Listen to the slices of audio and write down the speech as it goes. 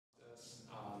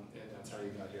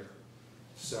here.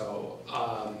 So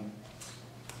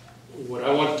what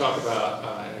I want to talk about,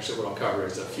 and actually what I'll cover,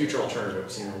 is the future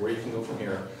alternatives, where you can go from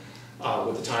here,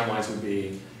 what the timelines would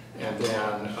be, and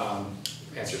then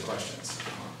answer questions.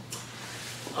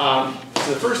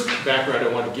 So the first background I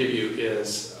want to give you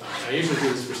is, I usually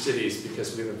do this for cities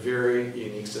because we have a very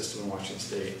unique system in Washington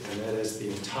State, and that is the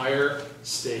entire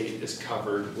state is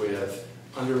covered with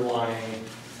underlying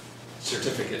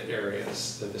certificate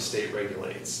areas that the state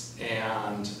regulates.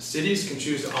 And cities can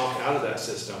choose to opt out of that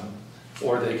system,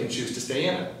 or they can choose to stay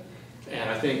in it. And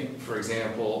I think, for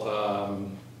example,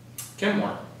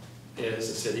 Kenmore is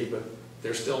a city, but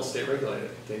they're still state regulated.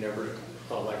 They never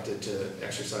elected to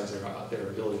exercise their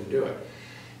ability to do it.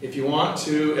 If you want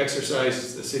to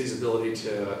exercise the city's ability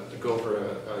to go for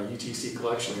a UTC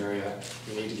collection area,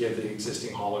 you need to give the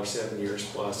existing hauler 7 years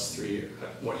plus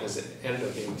what has ended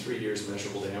up being 3 years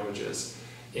measurable damages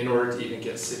in order to even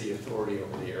get city authority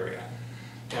over the area.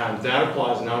 And that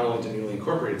applies not only to newly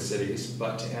incorporated cities,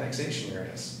 but to annexation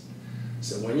areas.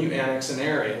 So when you annex an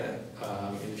area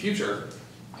in the future,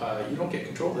 you don't get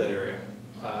control of that area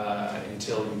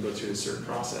until you go through a certain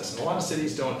process. And a lot of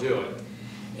cities don't do it.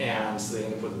 And so they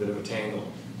end up with a bit of a tangle.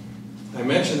 I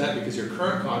mention that because your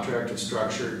current contract is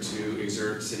structured to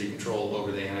exert city control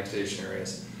over the annexation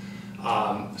areas.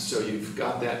 So you've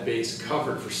got that base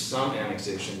covered for some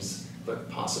annexations, but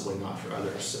possibly not for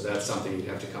others. So that's something you'd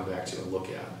have to come back to and look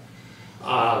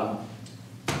at.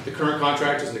 The current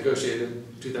contract was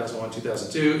negotiated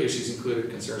 2001-2002. Issues included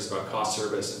concerns about cost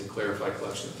service and to clarify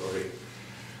collection authority.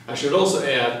 I should also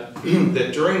add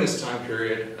that during this time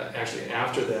period, actually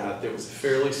after that, there was a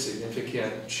fairly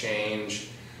significant change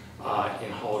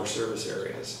in hauler service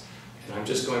areas. And I'm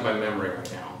just going by memory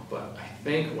right now, but I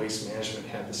think Waste Management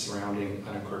had the surrounding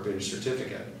unincorporated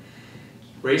certificate.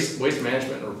 Waste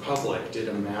Management and Republic did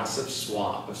a massive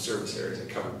swap of service areas. It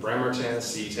covered Bremerton,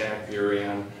 SeaTac,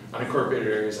 Burien, unincorporated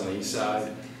areas on the east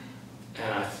side.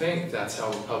 And I think that's how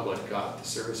Republic got the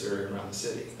service area around the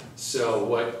city. So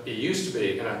what it used to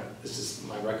be, and this is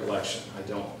my recollection, I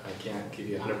can't give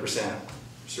you 100%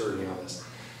 certainty on this,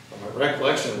 but my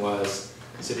recollection was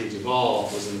City of Duval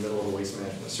was in the middle of the Waste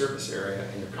Management service area,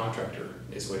 and your contractor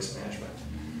is Waste Management.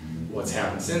 What's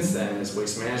happened since then is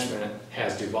Waste Management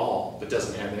has Duval, but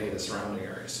doesn't have any of the surrounding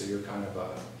areas, so you're kind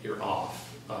of you're off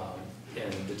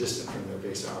and the distant from their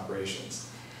base of operations.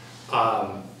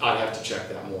 I'd have to check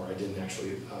that more. I didn't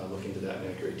actually look into that in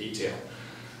any great detail.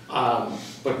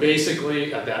 But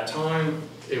basically, at that time,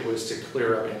 it was to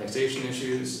clear up annexation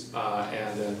issues,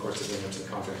 and then, of course, as I mentioned, the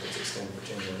contract was extended for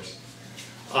 10 years.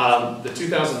 The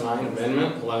 2009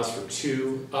 amendment allows for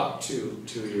up to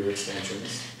 2-year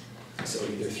extensions. So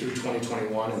either through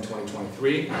 2021 and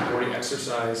 2023. I've already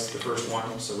exercised the first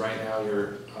one, so right now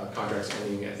your contract's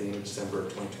ending at the end of December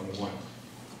of 2021.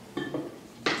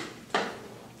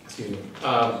 Excuse me.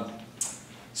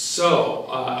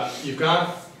 You've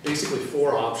got basically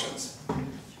 4 options.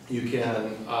 You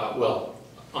can, well,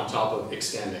 on top of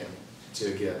extending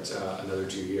to get another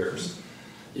 2 years.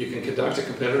 You can conduct a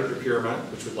competitive procurement,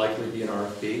 which would likely be an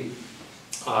RFP.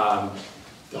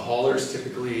 The haulers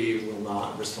typically will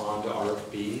not respond to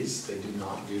RFPs. They do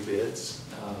not do bids.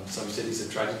 Some cities have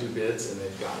tried to do bids and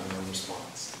they've gotten no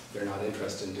response. They're not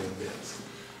interested in doing bids.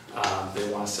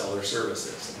 They want to sell their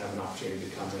services and have an opportunity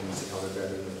to come in and see how they're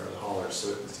better than their other haulers. So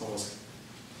it's almost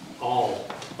all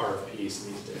RFPs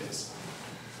these days.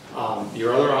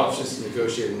 Your other option is to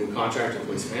negotiate a new contract with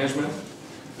Waste Management.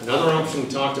 Another option we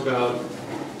talked about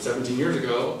 17 years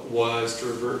ago was to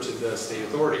revert to the state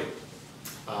authority.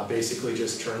 Basically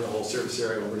just turn the whole service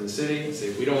area over to the city and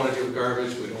say, we don't want to deal with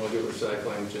garbage, we don't want to deal with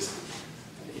recycling, just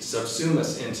subsume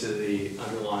us into the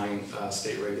underlying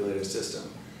state regulated system.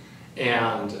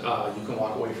 And you can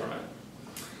walk away from it.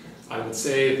 I would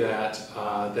say that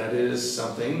that is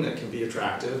something that can be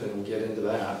attractive, and we'll get into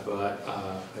that, but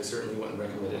I certainly wouldn't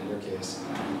recommend it in your case.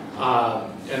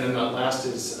 And then the last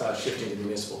is shifting to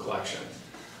municipal collection.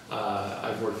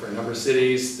 I've worked for a number of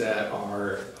cities that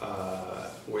are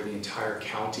where the entire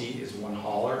county is one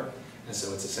hauler, and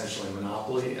so it's essentially a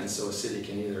monopoly, and so a city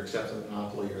can either accept the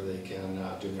monopoly or they can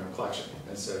do their own collection.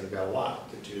 And so you've got a lot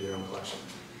to do their own collection.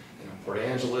 Port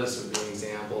Angeles would be an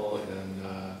example, and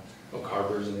Oak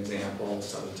Harbor is an example,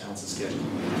 some of the towns in Sketchum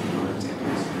are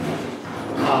examples.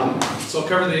 So I'll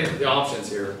cover the options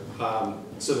here.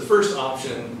 So the first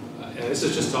option, and this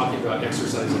is just talking about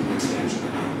exercising the extension.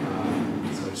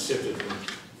 So I shifted from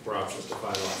 4 options to 5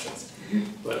 options.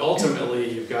 But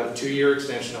ultimately, you've got a 2-year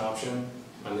extension option,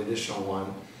 an additional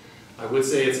one. I would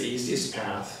say it's the easiest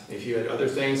path. If you had other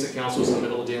things that council was in the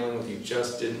middle of dealing with, you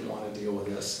just didn't want to deal with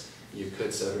this, you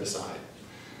could set it aside.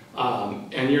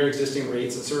 And your existing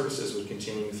rates and services would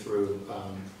continue through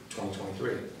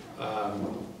 2023.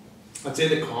 I'd say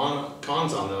the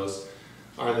cons on those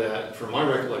are that, from my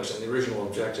recollection, the original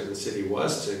objective of the city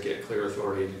was to get clear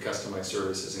authority to customize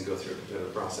services and go through a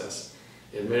competitive process.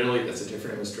 Admittedly, that's a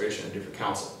different administration, a different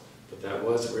council, but that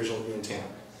was originally the intent.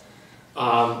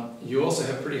 You also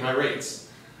have pretty high rates.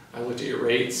 I looked at your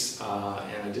rates, and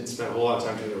I didn't spend a whole lot of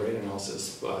time doing the rate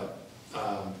analysis, but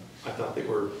I thought they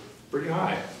were pretty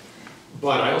high.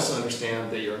 But I also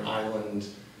understand that you're an island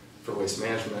for waste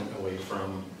management away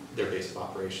from their base of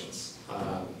operations.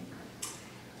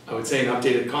 I would say an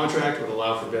updated contract would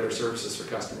allow for better services for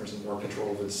customers and more control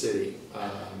over the city,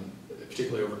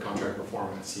 particularly over contract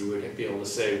performance. You would be able to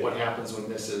say what happens when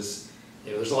this is,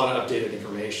 there's a lot of updated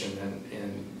information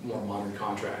and more modern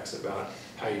contracts about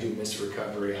how you do mist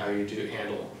recovery, how you do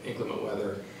handle inclement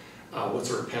weather, what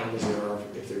sort of penalties there are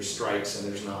if there's strikes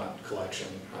and there's not collection.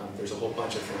 There's a whole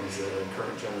bunch of things that are in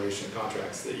current generation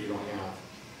contracts that you don't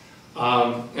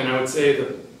have. And I would say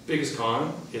the biggest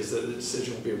con is that the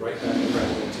decision will be right back in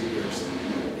probably in 2 years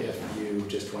if you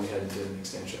just went ahead and did an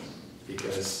extension,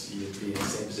 because you'd be in the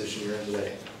same position you're in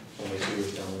today, only 2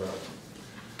 years down the road.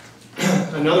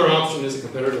 Another option is a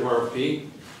competitive RFP.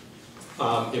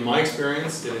 In my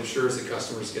experience, it ensures that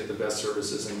customers get the best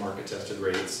services and market-tested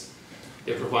rates.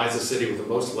 It provides the city with the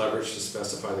most leverage to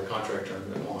specify the contract term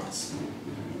that it wants.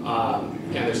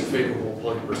 And there's a favorable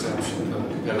public perception of the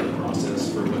competitive process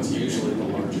for what's usually the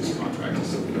largest contract the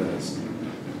city does.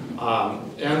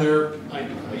 And there, I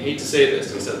hate to say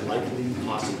this, I said likely,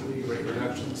 possibly rate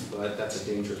reductions, but that's a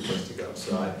dangerous place to go.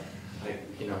 So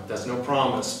that's no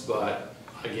promise, but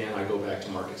again, I go back to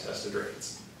market-tested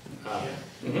rates. One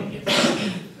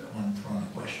thrown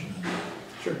question on that.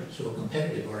 Sure. So a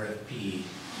competitive RFP,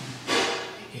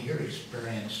 in your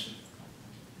experience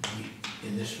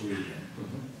in this region,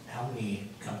 how many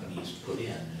companies put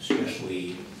in,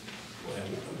 especially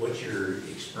what's your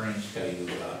experience tell you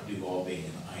about Duval being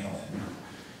an island?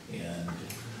 And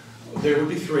there would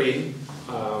be 3.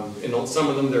 In some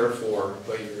of them there are 4,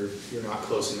 but you're not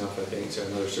close enough, I think, to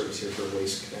another service here for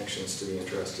Waste Connections to be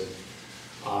interested.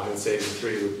 I would say the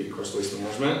 3 would be, of course, Waste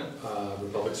Management,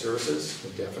 Republic Services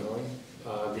would definitely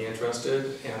be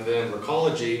interested, and then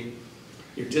Recology.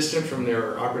 You're distant from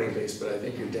their operating base, but I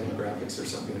think your demographics are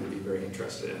something to be very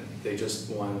interested in. They just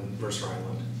won Mercer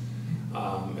Island,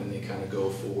 and they kind of go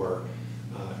for,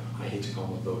 I hate to call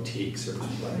them boutiques or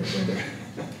whatever.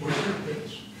 where's their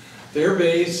base? Their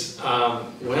base,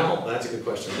 well, that's a good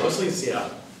question. Mostly in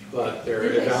Seattle, but they're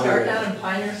Did they start out in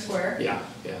Pioneer Square? Yeah,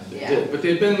 they did. But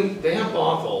they have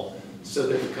Bothell, so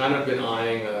they've kind of been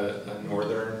eyeing a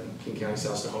northern King County,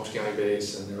 South Snohomish County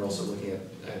base, and they're also looking at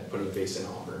putting a base in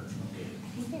Auburn.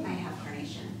 I think they might have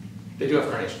Carnation. They do have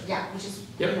Carnation. Yeah, which is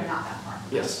Yep. they're not that far.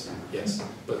 Yes,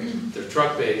 but their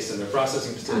truck base and their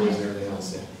processing facilities and everything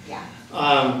else, Yeah.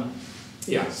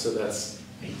 yeah, so there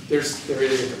is a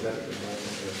competitive environment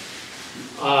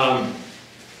there.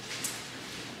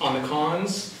 On the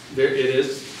cons,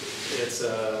 it's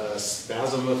a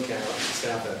spasm of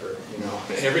staff effort,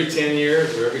 Every 10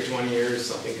 years or every 20 years,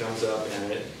 something comes up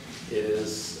and it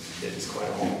is quite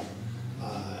a haul.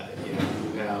 You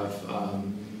have,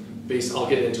 I'll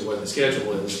get into what the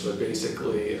schedule is, but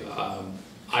basically,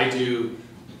 I do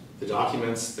the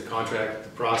documents, the contract, the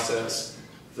process,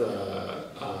 the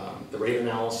rate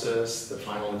analysis, the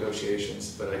final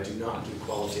negotiations, but I do not do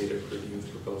qualitative review of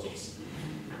proposals,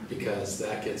 because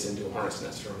that gets into a hornet's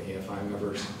nest for me. If I'm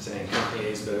ever saying company A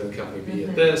is better than company B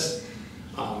at this,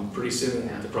 pretty soon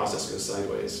the process goes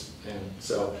sideways. And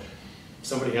so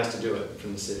somebody has to do it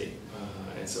from the city.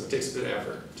 And so it takes a bit of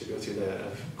effort to go through that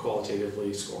of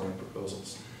qualitatively scoring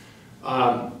proposals.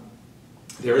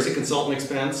 There is a consultant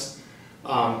expense.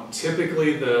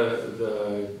 Typically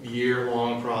the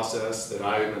year-long process that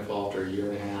I'm involved, or a year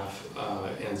and a half,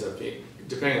 ends up being,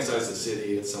 depending on the size of the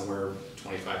city, it's somewhere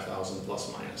 25,000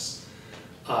 plus minus.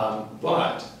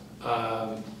 But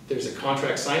there's a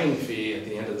contract signing fee at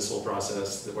the end of this whole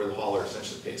process where the hauler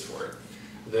essentially pays for it.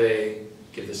 They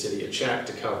give the city a check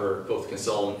to cover both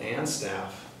consultant and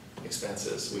staff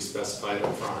expenses. We specify it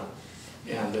up front,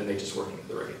 and then they just work into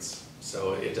the rates.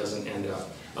 So it doesn't end up,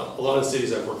 a lot of the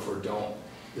cities I've worked for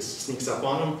this sneaks up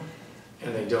on them,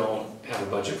 and they don't have a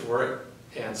budget for it.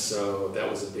 And so that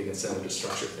was a big incentive to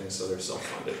structure things so they're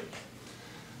self-funded.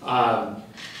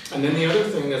 And then the other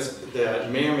thing that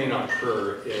may or may not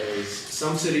occur is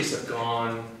some cities have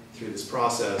gone through this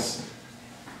process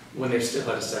when they've still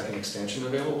had a second extension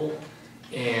available,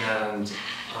 and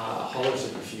haulers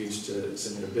have refused to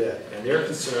submit a bid. And their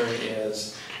concern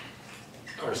is,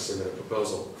 or submit a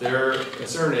proposal, their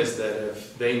concern is that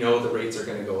if they know the rates are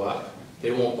going to go up,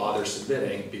 they won't bother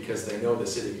submitting because they know the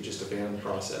city could just abandon the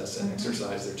process and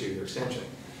exercise their 2-year extension.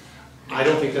 I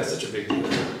don't think that's such a big deal,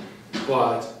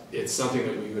 but it's something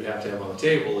that we would have to have on the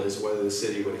table is whether the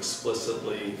city would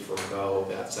explicitly forego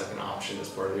that second option as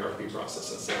part of the RFP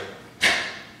process and say,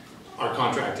 our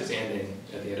contract is ending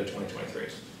at the end of 2023.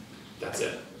 That's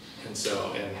it. And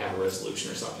so, and have a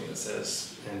resolution or something that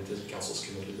says, and the council's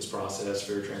committed to this process,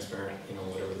 very transparent, you know,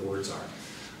 whatever the words are.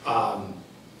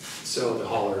 So the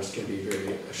haulers can be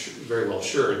very well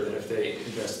assured that if they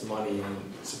invest money in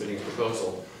submitting a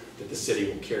proposal, that the city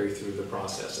will carry through the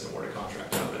process and award a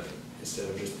contract of it, instead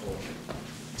of just pulling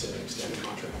it to extend the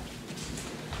contract.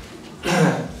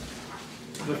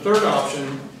 The third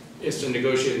option is to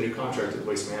negotiate a new contract with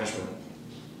Waste Management.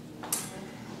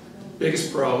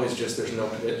 Biggest pro is just there's no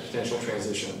potential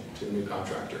transition to a new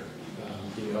contractor.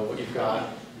 You know what you've got,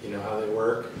 you know how they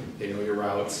work, they know your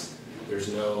routes, there's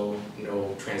no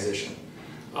transition.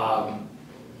 No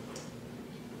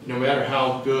matter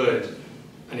how good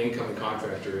an incoming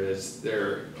contractor is,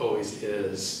 there always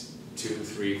is 2,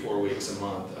 3, 4 weeks a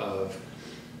month of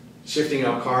shifting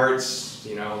out carts,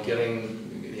 you know,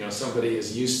 getting, you know, somebody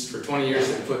is used for 20 years,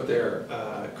 they put their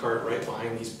cart right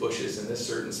behind these bushes in this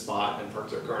certain spot and park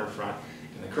their car in front,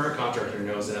 and the current contractor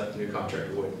knows that, the new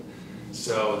contractor wouldn't.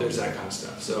 So there's that kind of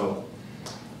stuff. So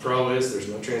pro is there's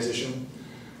no transition.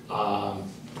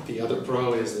 The other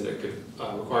pro is that it could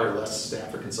require less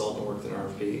staff or consultant work than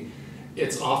RFP.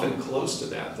 It's often close to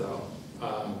that though,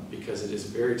 because it is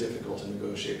very difficult to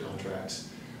negotiate contracts.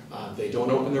 They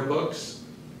don't open their books,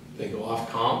 they go off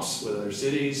comps with other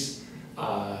cities,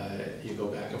 you go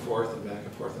back and forth and back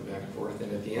and forth and back and forth,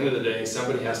 and at the end of the day,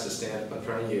 somebody has to stand up in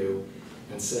front of you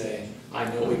and say, I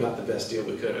know we got the best deal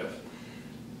we could have.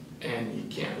 And you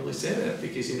can't really say that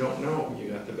because you don't know you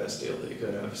got the best deal that you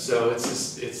could have. So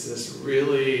it's this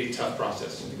really tough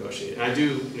process to negotiate. And I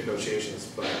do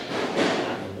negotiations, but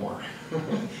not anymore. I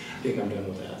think I'm done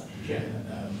with that. Jen,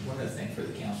 one other thing for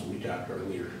the council, we talked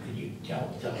earlier, could you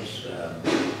tell us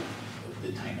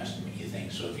the time estimate you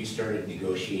think? So if you started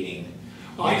negotiating...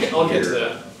 I'll get to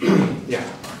that. Yeah.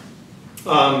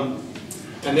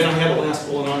 And then I had a last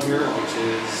bullet on here, which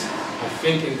is, I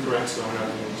think, incorrect, so I'm not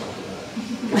going to talk about it.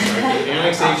 Right, the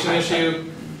annexation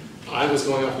issue, I was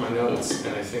going off my notes,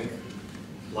 and I think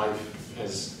life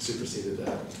has superseded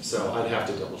that. So I'd have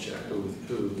to double check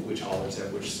which haulers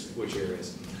have which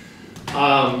areas.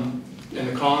 And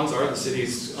the cons are the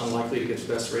city's unlikely to get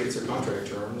the best rates or contract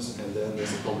terms, and then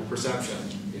there's the public perception.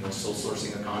 You know, sole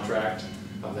sourcing a contract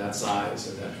of that size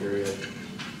or that period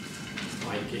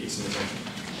might get you some attention.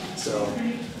 So,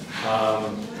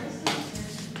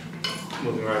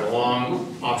 moving right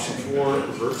along, option 4,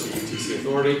 revert to UTC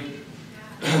authority.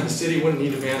 The city wouldn't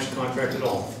need to manage the contract at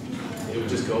all. It would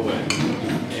just go away.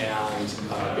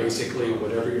 And basically,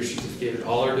 whatever your certificated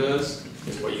hauler does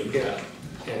is what you get.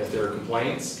 And if there are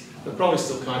complaints, they'll probably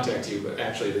still contact you, but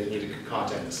actually they need to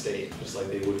contact the state, just like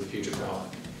they would with Puget Valley.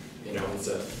 You know, it's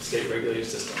a state regulated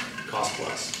system, cost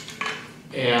plus.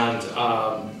 And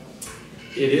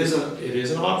it is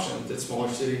an option that smaller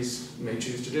cities may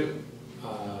choose to do.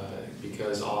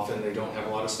 Because often they don't have a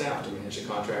lot of staff to manage a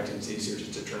contract, and it's easier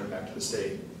just to turn it back to the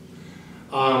state.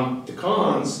 The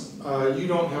cons, you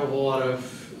don't have a whole lot of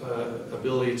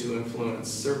ability to influence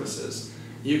services.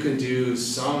 You can do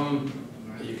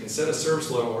you can set a service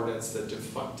level ordinance that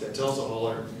tells a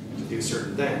hauler to do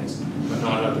certain things, but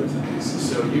not other things.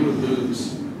 So you would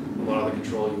lose a lot of the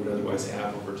control you would otherwise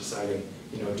have over deciding,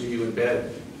 you know, do you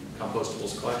embed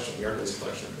compostables collection, yard-based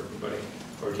collection for everybody?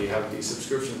 Or do you have to be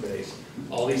subscription-based?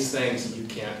 All these things you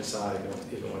can't decide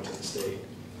if it went to the state.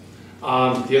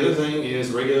 The other thing is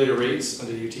regulated rates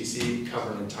under the UTC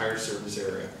cover an entire service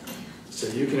area. So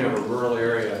you can have a rural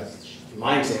area. In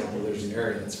my example, there's an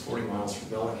area that's 40 miles from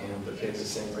Bellingham that pays the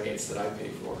same rates that I pay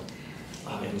for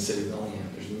in the city of Bellingham.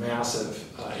 There's massive,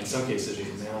 in some cases,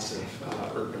 there's massive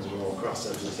urban rural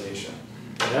cross-subsidization.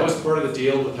 And that was part of the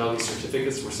deal with how these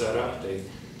certificates were set up.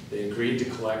 They agreed to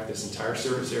collect this entire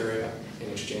service area in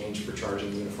exchange for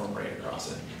charging a uniform rate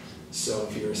across it. So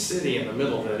if you're a city in the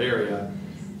middle of that area,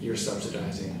 you're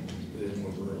subsidizing the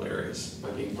more rural areas by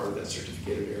being part of that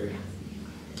certificated area.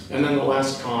 And then the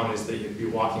last con is that you'd be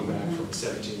walking back from a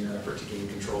 17-year effort to gain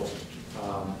control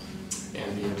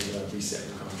and be able to reset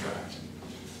your contract.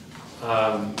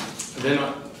 Then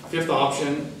fifth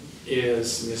option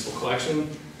is municipal collection.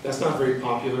 That's not very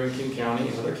popular in King County.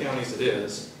 In other counties it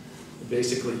is.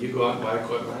 Basically, you go out and buy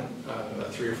equipment, a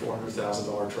 $300,000 or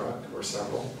 $400,000 truck or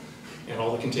several, and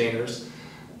all the containers,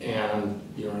 and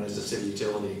you run as a city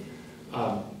utility.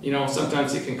 You know,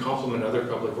 sometimes it can complement other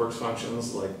public works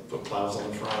functions, like put plows on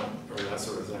the front or that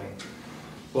sort of thing.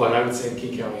 Well, and I would say in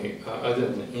King County, other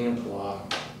than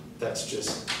Enumclaw, that's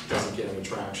just doesn't get any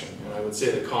traction. And I would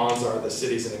say the cons are the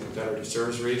city's in a competitive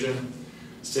service region.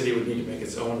 City would need to make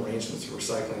its own arrangements for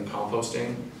recycling and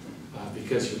composting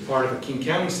because you're part of a King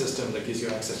County system that gives you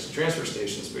access to transfer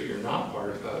stations, but you're not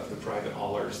part of the private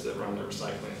haulers that run the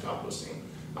recycling and composting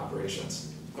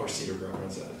operations, or Cedar Grove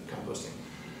runs that composting.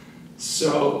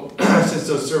 So since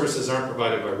those services aren't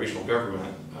provided by regional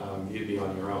government, you'd be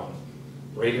on your own.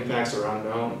 Rate impacts are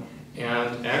unknown,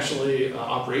 and actually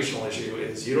operational issue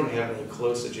is you don't have any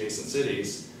close adjacent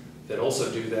cities that also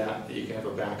do that you can have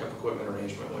a backup equipment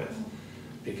arrangement with.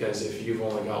 Because if you've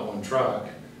only got one truck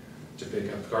to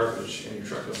pick up garbage and your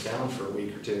truck goes down for a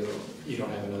week or two, you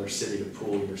don't have another city to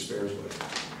pool your spares with.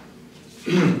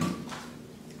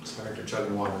 Sorry after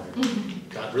chugging water.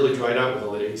 Got really dried out with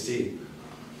all the AC.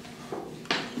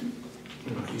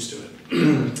 I'm not used to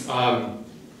it.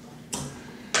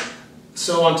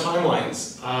 So on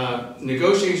timelines,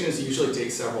 negotiations usually take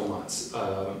several months.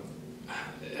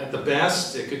 At the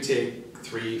best, it could take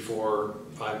 3, 4,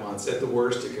 5 months. At the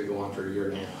worst, it could go on for a year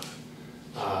and a half.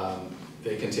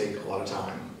 They can take a lot of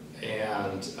time.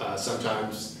 And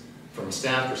sometimes, from a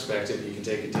staff perspective, you can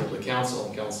take a deal to council,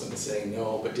 and council can say,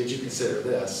 no, but did you consider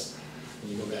this?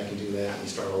 And you go back and do that, and you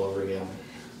start all over again.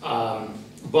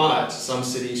 But some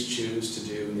cities choose to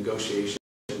do negotiations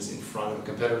in front of a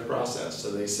competitive process.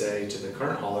 So they say to the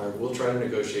current hauler, we'll try to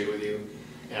negotiate with you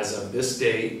as of this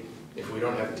date. If we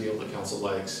don't have a deal the council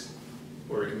likes,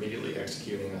 we're immediately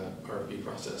executing a RFP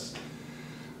process.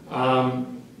 Yeah,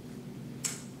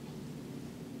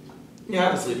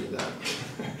 let's leave it at that.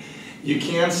 You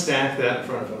can stack that in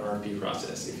front of an RFP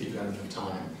process if you've got enough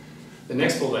time. The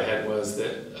next bullet I had was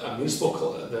that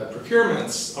the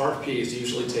procurements, RFPs,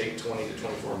 usually take 20 to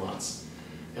 24 months.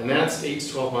 And that's 8 to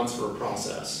 12 months for a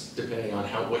process, depending on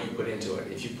what you put into it.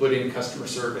 If you put in customer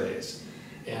surveys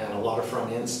and a lot of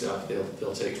front-end stuff,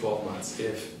 they'll take 12 months.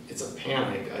 If it's a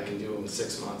panic, I can do them in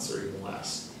 6 months or even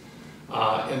less.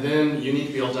 And then you need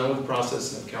to be all done with the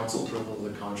process and have council approval of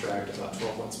the contract about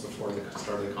 12 months before the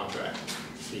start of the contract.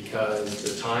 Because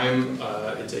the time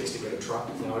it takes to get a truck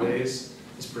nowadays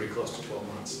is pretty close to 12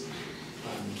 months.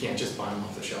 You can't just buy them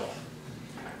off the shelf.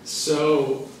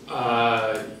 So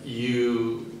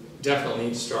you definitely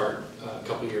need to start a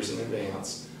couple years in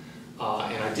advance.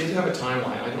 And I did have a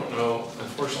timeline. I don't know,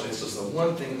 unfortunately, this was the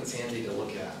one thing that's handy to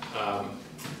look at.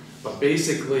 But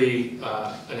basically,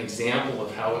 an example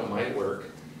of how it might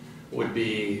work would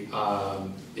be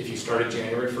if you started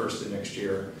January 1st of next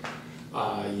year,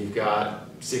 you've got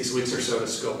 6 weeks or so to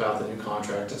scope out the new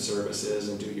contract and services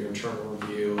and do your internal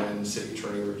review and city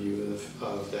attorney review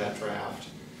of that draft.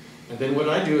 And then what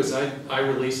I do is I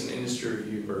release an industry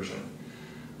review version.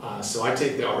 So I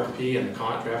take the RFP and the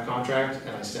draft contract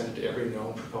and I send it to every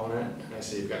known proponent and I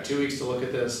say, you've got 2 weeks to look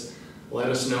at this. Let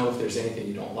us know if there's anything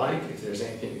you don't like, if there's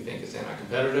anything you think is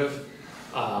anti-competitive,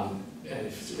 and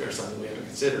if there's something we haven't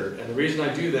considered. And the reason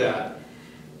I do that,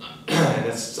 and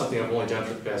that's something I've only done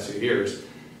for the past few years,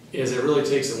 is it really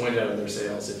takes the wind out of their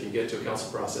sails if you get to a council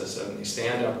process and you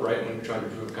stand up right when you're trying to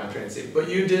approve a contract and say, but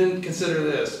you didn't consider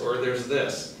this, or there's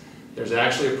this. There's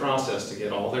actually a process to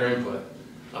get all their input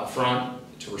up front,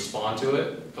 to respond to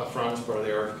it up front as part of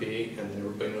the RFP, and then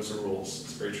everybody knows the rules.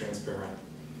 It's very transparent.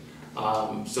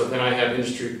 So then I have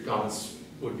industry comments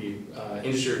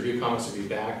industry review comments would be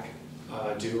back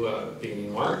due beginning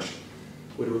in March.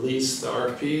 Would release the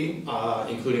RFP,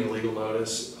 including a legal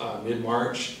notice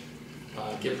mid-March.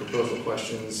 Get proposal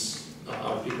questions,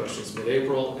 RFP questions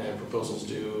mid-April, and proposals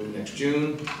due next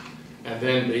June. And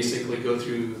then basically go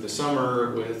through the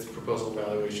summer with proposal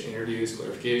evaluation interviews,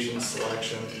 clarifications,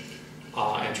 selection,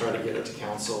 and try to get it to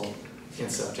council in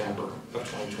September of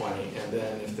 2020. And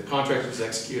then if the contract was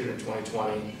executed in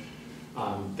 2020,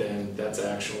 then that's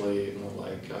actually more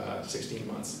like 16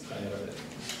 months ahead of it.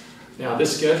 Now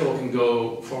this schedule can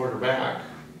go forward or back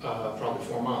probably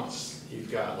 4 months.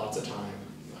 You've got lots of time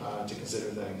to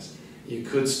consider things. You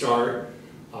could start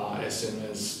as soon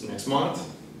as next month,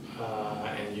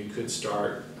 and you could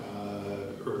start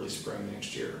early spring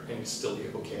next year and it'd still be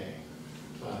okay.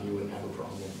 You wouldn't have a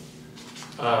problem.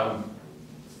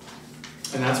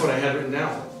 And that's what I had written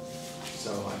down.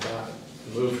 So I got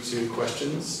moved to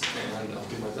questions, and I'll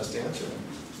do my best to answer them.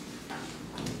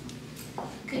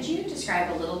 Could you describe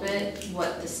a little bit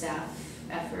what the staff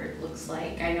effort looks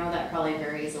like? I know that probably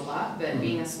varies a lot, but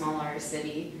being a smaller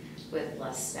city with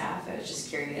less staff, I was just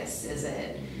curious, is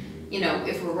it, you know,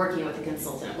 if we're working with a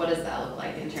consultant, what does that look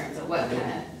like in terms of what kind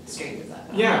of strength does that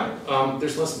put on? Yeah,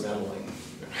 there's less meddling.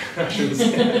 I shouldn't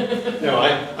say that. No,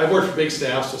 I've worked for big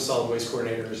staffs with solid waste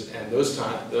coordinators, and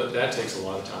that takes a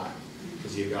lot of time. Because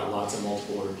because you've got lots of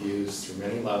multiple reviews through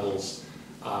many levels.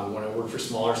 When I work for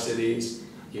smaller cities,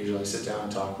 usually I sit down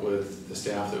and talk with the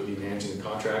staff that would be managing the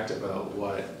contract about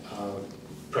what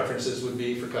preferences would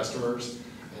be for customers.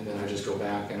 And then I just go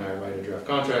back and I write a draft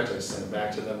contract, I send it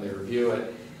back to them, they review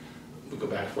it. We go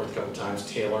back and forth a couple times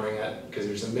tailoring it, because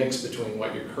there's a mix between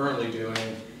what you're currently doing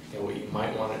and what you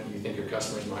might want to, you think your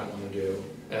customers might want to do.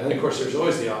 And then of course there's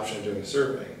always the option of doing a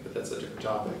survey, but that's a different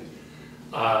topic.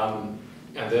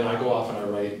 And then I go off and I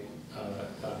write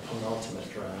a penultimate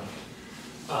draft.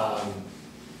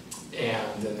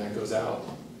 And then that goes out,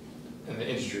 and the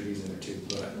industry reviews in there too.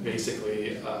 But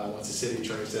basically, once the city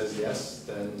attorney says yes,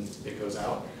 then it goes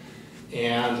out.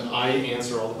 And I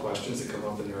answer all the questions that come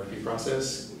up in the RFP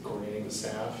process, coordinating with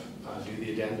staff, do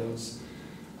the addendums.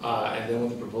 And then when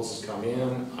the proposals come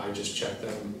in, I just check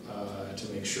them to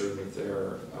make sure that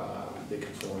they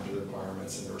conform to the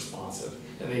requirements and they're responsive.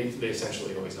 And they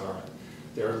essentially always are.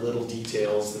 There are little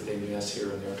details that they miss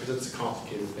here and there, because it's a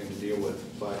complicated thing to deal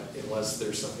with, but unless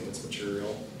there's something that's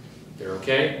material, they're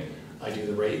okay. I do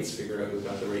the rates, figure out who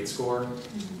got the rate score.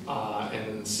 And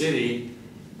then the city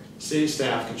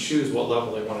staff can choose what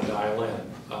level they want to dial in.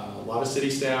 A lot of city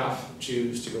staff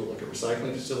choose to go look at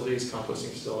recycling facilities,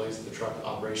 composting facilities, the truck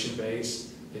operation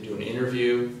base. They do an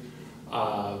interview,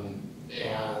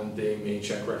 and they may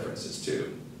check references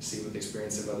too, see what the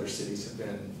experience of other cities have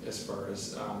been as far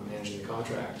as managing the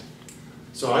contract.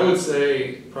 So I would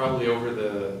say probably over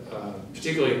the,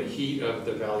 particularly in the heat of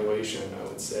the evaluation, I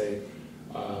would say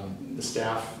the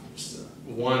staff,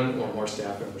 one or more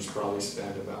staff members probably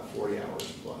spend about 40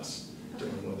 hours plus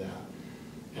dealing with that.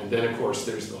 And then of course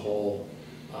there's the whole,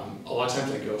 a lot of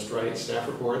times I ghostwrite staff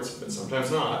reports, but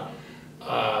sometimes not,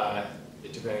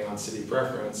 depending on city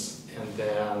preference. And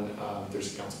then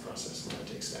there's a council process, and that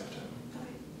takes staff time.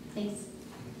 Thanks.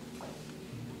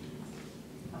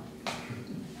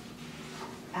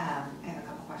 I have a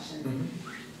couple questions.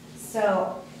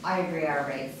 So I agree, our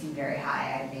rates seem very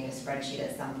high. I made a spreadsheet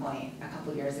at some point a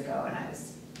couple years ago, and I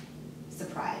was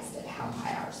surprised at how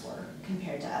high ours were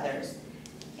compared to others.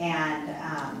 And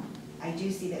I do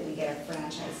see that we get a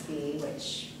franchise fee,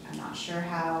 which I'm not sure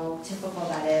how typical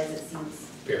that is. It seems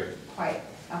quite,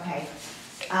 okay.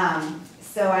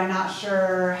 So I'm not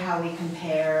sure how we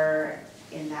compare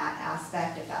in that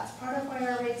aspect, if that's part of why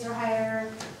our rates are higher.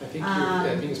 I think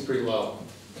it's pretty low,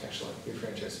 actually, your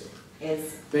franchise fee.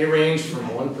 Is, They range from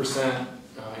 1%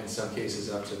 in some cases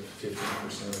up to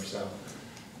 15% or so.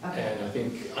 okay, And I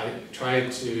think I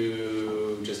tried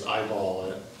to just eyeball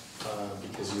it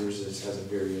because yours has a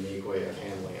very unique way of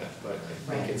handling it. But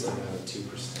I think it's about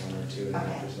 2% or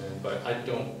 2.5%. But I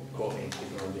don't quote me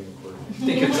on being recorded. I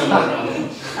think it's somewhere around there.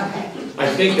 okay. I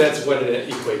think that's what it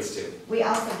equates to. We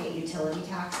also get utility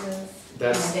taxes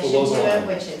That's in addition below the to it, line.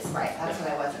 which is, right, that's what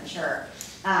I wasn't sure.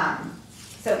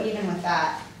 So even with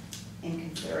that in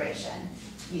consideration,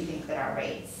 you think that our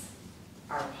rates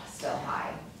are still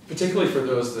high? Particularly for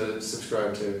those that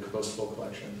subscribe to compostable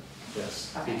collection,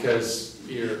 yes. Okay. Because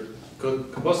your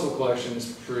compostable collection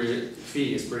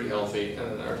fee is pretty healthy,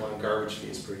 and then our line garbage fee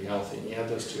is pretty healthy. And you add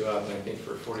those two up, and I think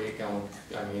for a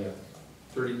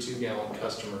 32-gallon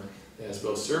customer that has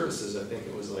both services, I think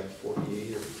it was like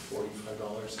 $48 or $45 a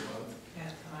month, Yeah,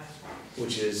 it's high.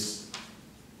 which is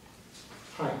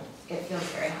high. It feels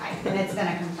very high, and it's been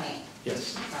a complaint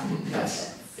Yes, from yes,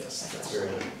 residents. yes, that's very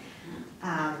high.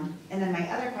 And then my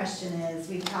other question is,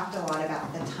 we've talked a lot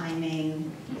about the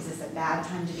timing. Is this a bad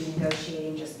time to be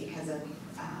negotiating just because of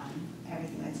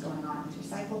everything that's going on with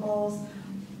recyclables?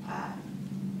 I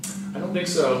don't think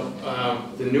so.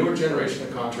 The newer generation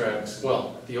of contracts,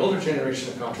 well, the older generation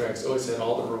of contracts always had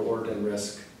all the reward and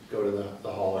risk go to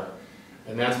the hauler.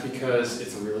 And that's because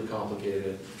it's really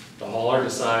complicated. The hauler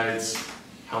decides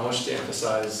how much to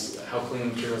emphasize how clean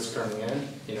materials are coming in.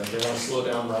 You know, if they want to slow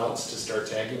down routes to start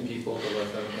tagging people to let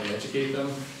them and educate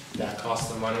them, that costs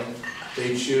them money.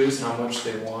 They choose how much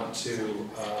they want to,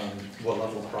 what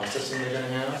level of processing they're going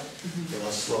to have. They want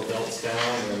to slow belts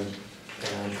down and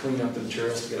clean up the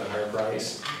materials to get a higher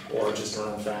price, or just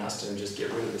run fast and just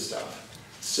get rid of the stuff.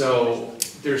 So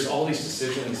there's all these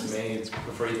decisions made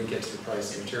before you even get to the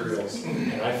price of materials.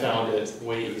 And I found it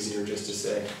way easier just to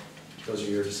say, those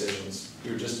are your decisions.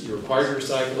 You're required to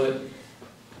recycle it,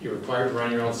 you're required to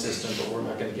run your own system, but we're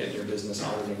not going to get in your business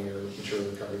auditing your material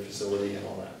recovery facility and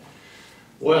all that.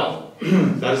 Well,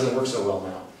 that doesn't work so well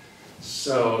now.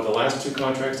 So the last two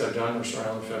contracts I've done, Mercer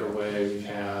Island Federal Way, we've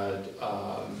had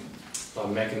a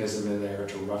mechanism in there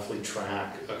to roughly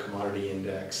track a commodity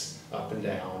index up and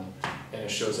down, and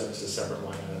it shows up as a separate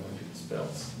line item on people's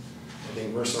bills. I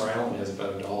think Mercer Island has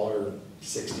about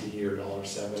 $1.60 or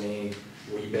 $1.70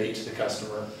 rebate to the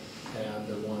customer And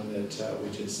the one that we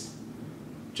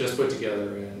just put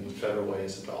together in Federal Way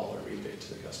is $1 rebate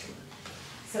to the customer.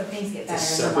 So if things get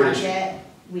It's a better in the separate issue. market,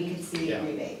 we could see Yeah.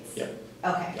 rebates? Yeah.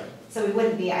 Okay, Yeah. so we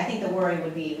wouldn't be, I think the worry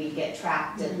would be we get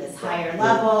trapped at this higher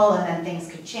level and then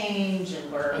things could change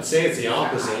and we're. I'd say it's the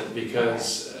opposite,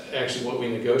 because actually what we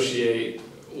negotiate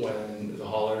when the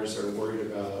haulers are worried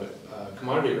about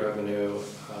commodity revenue,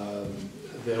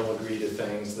 they'll agree to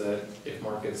things that if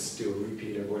markets do a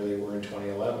repeat of where they were in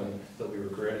 2011, they'll be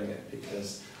regretting it,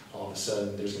 because all of a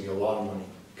sudden, there's gonna be a lot of money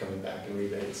coming back in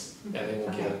rebates, and they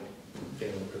won't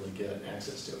really get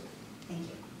access to it. Thank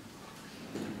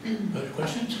you. Other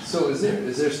questions? So is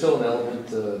there still an element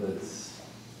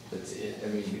that's in, I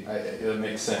mean, it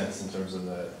makes sense in terms of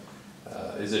the,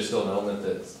 is there still an element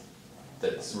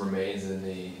that remains in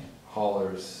the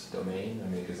hauler's domain? I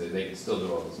mean, because they can still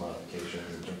do all those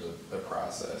modifications in terms of the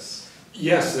process.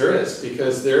 Yes, there is,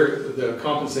 because the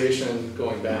compensation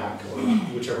going back, or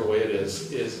whichever way it is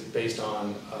based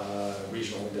on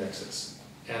regional indexes.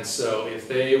 And so if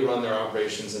they run their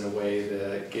operations in a way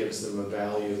that gives them a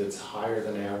value that's higher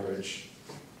than average,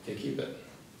 they keep it.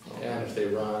 And if they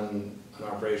run an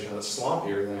operation that's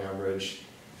sloppier than average,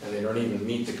 and they don't even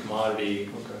meet the commodity,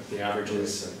 the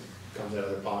averages, comes out of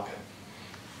their pocket.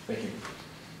 Thank you.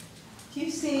 Do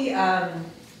you see a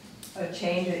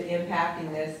change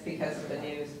impacting this because of the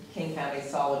new King County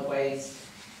solid waste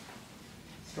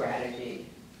strategy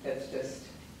that's just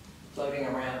floating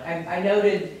around? I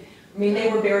noted, I mean,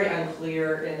 they were very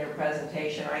unclear in their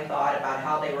presentation, I thought, about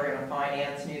how they were going to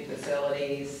finance new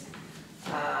facilities,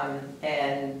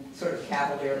 and sort of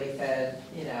cavalierly said,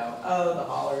 you know, oh, the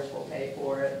haulers will pay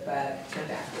for it, but in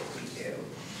fact, we do.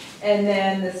 And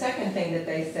then the second thing that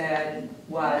they said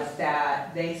was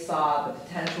that they saw the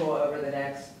potential over the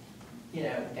next, you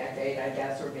know, decade, I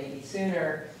guess, or maybe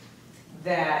sooner,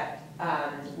 that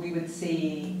we would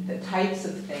see the types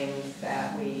of things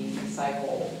that we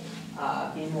recycle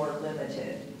be more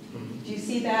limited. Do you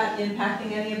see that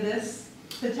impacting any of this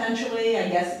potentially? I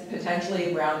guess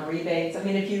potentially around rebates. I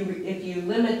mean, if you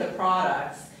limit the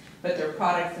products, but they're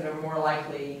products that are more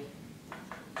likely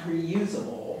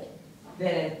reusable,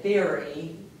 then in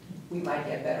theory, we might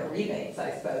get better rebates,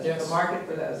 I suppose, if Yes. the market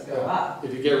for those go up.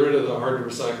 If you get rid of the hard to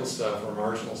recycle stuff or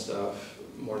marginal stuff,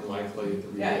 more than likely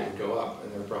the Yeah. rebate would go up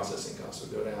and their processing costs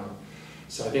would go down.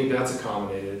 So I think that's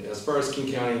accommodated. As far as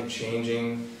King County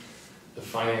changing the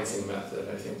financing method,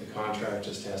 I think the contract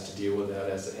just has to deal with that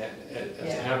as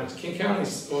it happens. King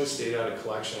County's always stayed out of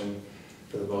collection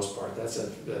for the most part.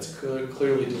 That's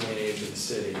clearly delineated to the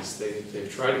cities. They've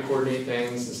tried to coordinate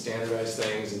things and standardize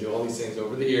things and do all these things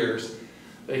over the years.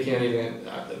 They can't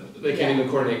even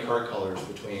coordinate cart colors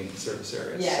between surface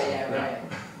areas. Yeah, so, yeah, no. right.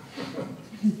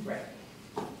 Right.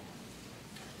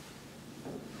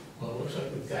 Well, it looks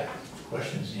like we've got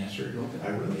questions answered. I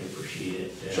really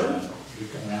appreciate it. Sure. You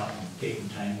coming out and taking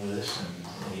time with us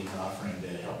and even offering to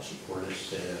help support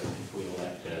us if we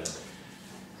elect to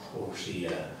oversee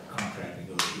a contract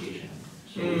negotiation.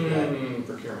 So we've got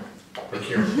Procurement.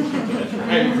 procurement. That's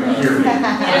right. I Procurement.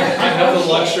 have the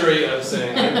luxury of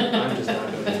saying, I'm just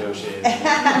not going to negotiate. I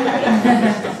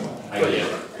get it,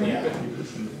 yeah.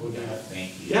 Well, yeah, thank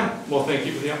you. Yeah, well, thank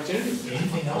you for the opportunity.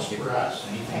 Anything else for us?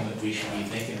 Anything that we should be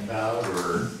thinking about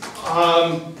or?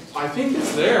 I think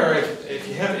it's there. If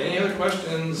you have any other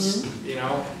questions, you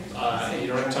know, you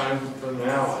don't have time for them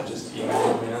now, I just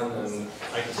email them in and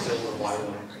I can still reply to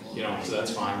them, you know, so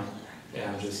that's fine.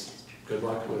 And just good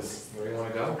luck with where you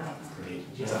want to go. Great.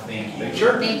 Yeah, thank you.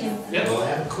 Sure. Thank you. Yeah. We'll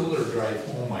have a cooler drive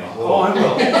home, I hope. Oh, I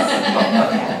will.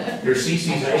 There's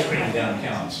CC's ice cream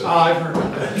downtown, so. I've heard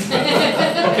about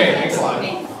that. Okay, thanks a lot.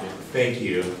 Thank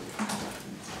you.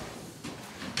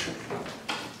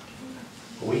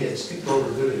 We had skipped over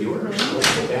good of the order, so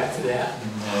let's go back to that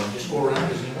and just go around.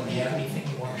 Does anyone have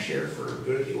anything you want to share for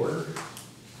good of the order?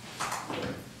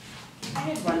 I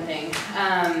had one thing,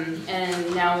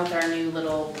 and now with our new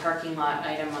little parking lot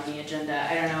item on the agenda,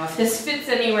 I don't know if this fits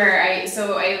anywhere.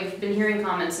 So I've been hearing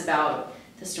comments about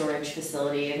the storage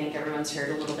facility. I think everyone's heard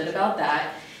a little bit about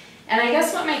that. And I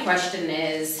guess what my question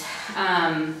is,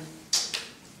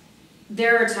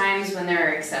 there are times when there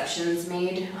are exceptions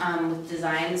made with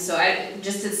designs. So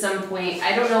just at some point,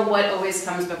 I don't know what always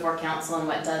comes before council and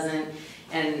what doesn't.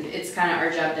 And it's kind of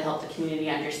our job to help the community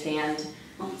understand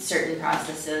certain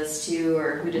processes too,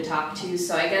 or who to talk to.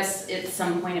 So I guess at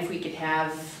some point if we could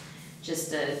have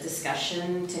just a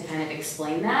discussion to kind of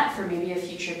explain that for maybe a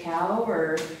future cow,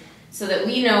 or so that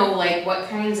we know like what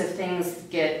kinds of things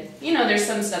get, you know, there's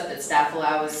some stuff that staff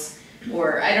allows,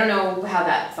 or I don't know how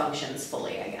that functions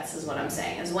fully, I guess is what I'm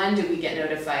saying, is when do we get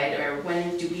notified, or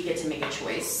when do we get to make a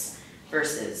choice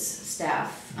versus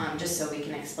staff, just so we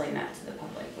can explain that to the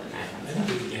public when that I comes think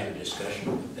up. we can have a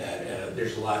discussion with that.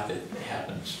 There's a lot that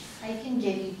happens. I can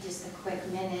give you just a quick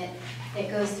minute. It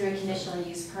goes through a conditional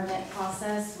use permit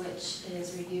process, which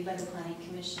is reviewed by the planning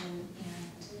commission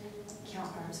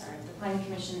the planning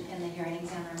commission and the hearing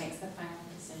examiner makes the final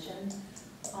decision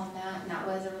on that. And that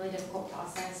was a really difficult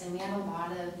process, and we had a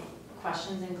lot of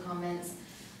questions and comments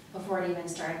before it even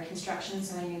started construction.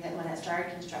 So I knew that when it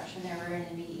started construction, there were going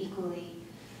to be equally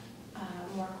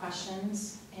more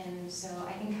questions. And so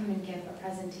I can come and give a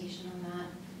presentation on that.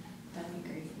 That'd be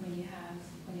great when you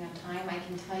have time. I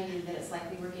can tell you that it's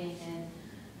likely we're getting in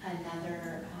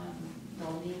another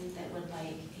building that would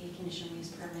like a conditional use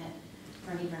permit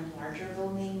for an even larger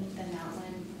building than that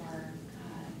one, for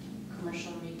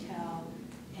commercial retail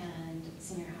and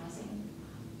senior housing.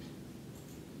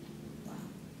 Wow.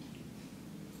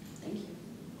 Thank you.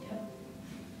 Yep.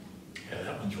 Yeah,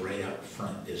 that one's right out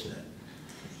front, isn't it?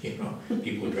 You know,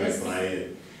 people drive by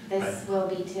it. This will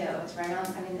be too. It's right on,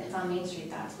 I mean, it's on Main Street.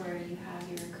 That's where you have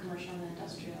your commercial and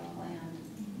industrial land.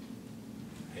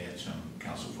 I had some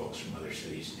council folks from other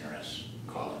cities near us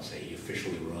call and say, you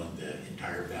officially ruined the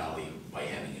entire valley by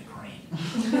having a crane.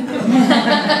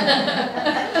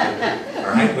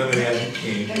 Our height limit hasn't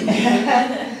changed.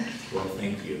 Well,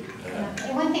 thank you.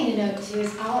 And one thing to note too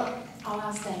is I'll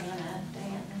ask Diana,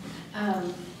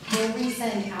 we'll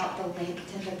resend out the link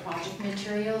to the project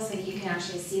material so that you can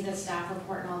actually see the staff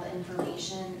report and all the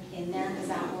information in there, because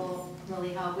that will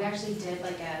really help. We actually did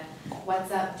like a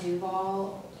What's Up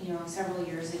Duval, several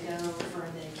years ago for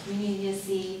the community to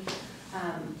see.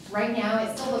 Right now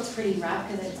it still looks pretty rough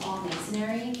because it's all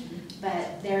masonry,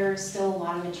 but there's still a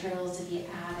lot of materials to be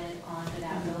added onto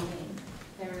that building.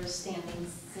 There's standing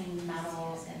seam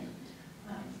metals and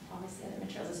obviously other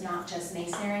materials. It's not just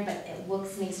masonry, but it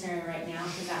looks masonry right now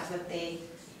because that's what they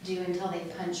do until they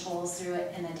punch holes through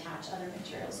it and attach other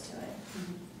materials to it.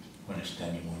 When it's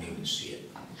done, you won't even see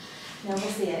it. No, we'll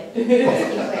see it. Let's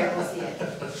be clear, we'll see it.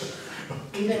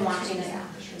 We've been watching it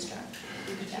construct.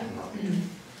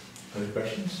 Other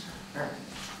questions?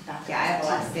 Yeah, I have a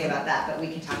lot to say about that, but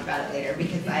we can talk about it later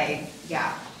because at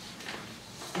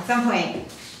some point,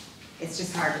 it's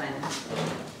just hard when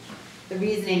the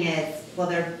reasoning is, well,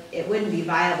 it wouldn't be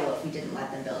viable if we didn't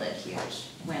let them build it huge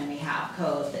when we have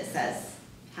code that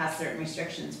has certain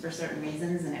restrictions for certain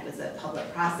reasons, and it was a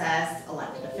public process,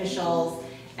 elected officials,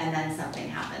 and then something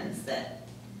happens that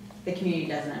the community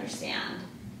doesn't understand,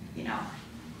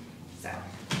 So,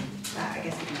 I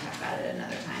guess we can talk about it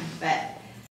another time, but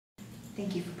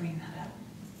thank you for bringing that up.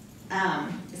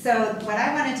 So what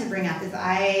I wanted to bring up is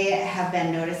I have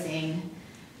been noticing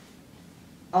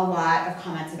a lot of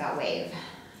comments about WAVE,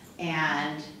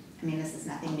 and this is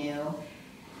nothing new.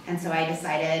 And so I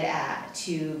decided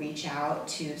to reach out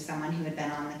to someone who had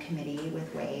been on the committee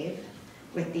with WAVE,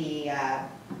 with the,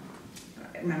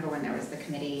 remember when there was the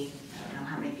committee, I don't know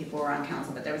how many people were on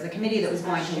council, but there was a committee that was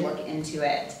going to look into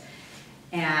it.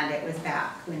 And it was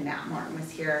back when Matt Morton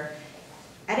was here.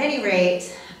 At any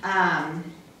rate, some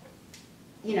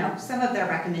of their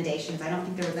recommendations, I don't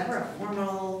think there was ever a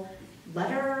formal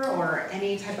letter or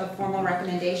any type of formal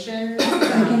recommendation.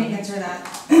 I can answer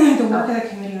that. The work of the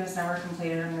committee was never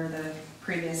completed under the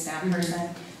previous staff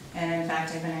person. And in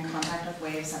fact, I've been in contact with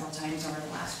WAVE several times over the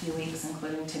last few weeks,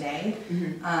 including today,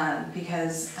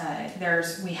 because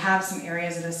we have some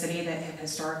areas of the city that have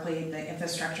historically, the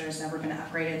infrastructure has never been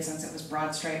upgraded since it was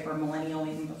Broad Stripe or Millennial,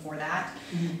 even before that.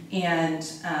 And,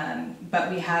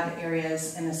 but we have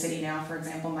areas in the city now, for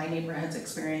example, my neighborhood's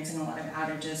experiencing a lot of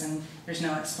outages and there's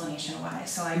no explanation why.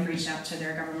 So I've reached out to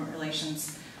their government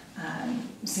relations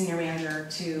senior manager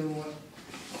to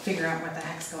figure out what the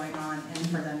heck's going on and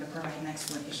for them to provide an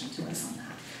explanation to us on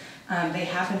that. They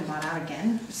have been bought out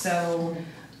again, so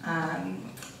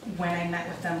when I met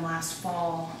with them last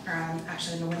fall,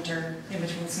 actually in the winter, in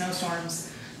between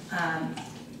snowstorms,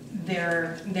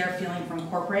 their feeling from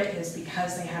corporate is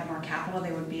because they had more capital,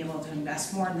 they would be able to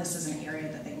invest more, and this is an area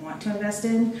that they want to invest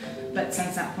in, but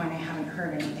since that point I haven't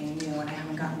heard anything new and I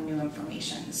haven't gotten new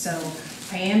information. So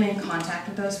I am in contact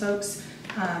with those folks.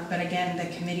 But again, the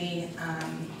committee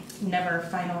never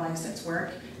finalized its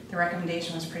work. The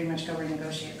recommendation was pretty much go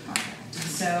renegotiate the contract.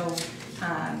 So,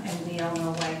 and we all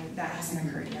know why that hasn't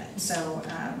occurred yet. So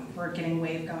we're getting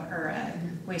WAVE going, or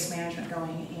waste management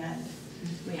going, and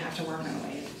we have to work on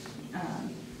WAVE.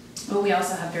 But we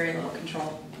also have very little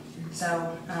control.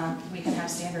 So we can have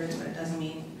standards, but it doesn't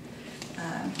mean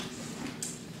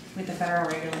with the federal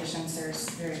regulations, there's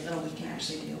very little we can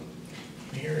actually do.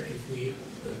 Mayor, if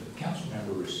a council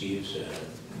member receives a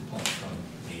complaint from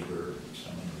a neighbor,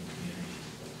 someone in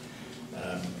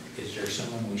the community, is there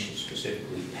someone we should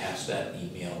specifically pass that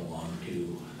email along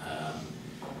to,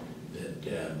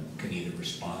 that can either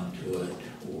respond to it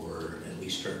or at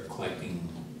least start collecting,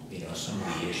 some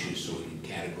of the issues so we can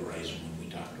categorize them when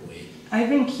we talk to Wade? I've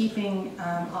been keeping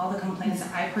all the complaints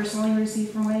that I personally receive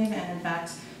from Wave, and in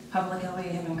fact, publicly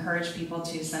have encouraged people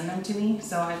to send them to me.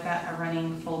 So I've got a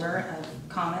running folder of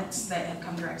comments that have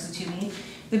come directly to me.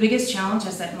 The biggest challenge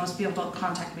is that most people don't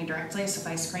contact me directly, so if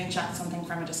I screenshot something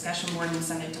from a discussion board and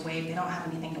send it to Wave, they don't have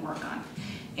anything to work on.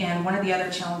 And one of the other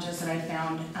challenges that I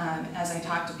found as I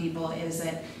talk to people is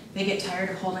that they get tired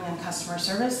of holding on customer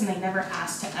service and they never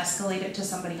ask to escalate it to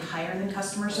somebody higher than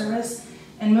customer service.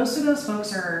 And most of those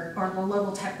folks are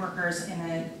low-level tech workers in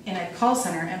a call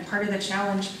center, and part of the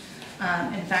challenge,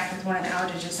 in fact, with one of the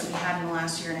outages that we had in the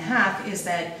last year and a half, is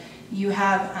that you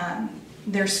have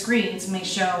their screens may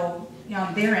show,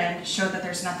 on their end, show that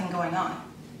there's nothing going on.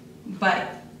 But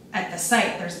at the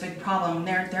site, there's a big problem.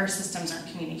 Their systems aren't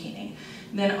communicating.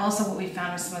 Then also what we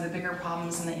found with some of the bigger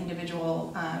problems and the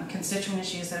individual constituent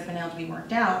issues that have been able to be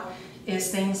worked out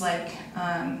is things like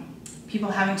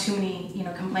people having too many,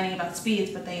 complaining about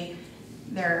speeds, but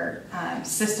their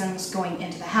systems going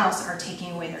into the house are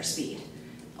taking away their speed.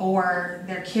 Or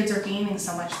their kids are gaming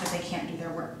so much that they can't do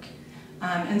their work.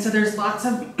 And so there's lots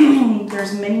of,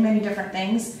 there's many different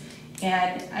things.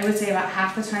 And I would say about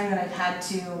half the time that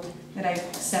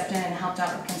I've stepped in and helped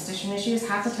out with constituent issues,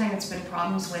 half the time it's been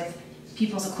problems with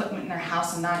people's equipment in their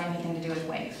house and not anything to do with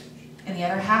Wave. And the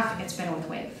other half, it's been with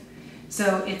Wave.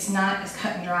 So it's not as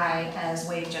cut and dry as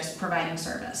Wave just providing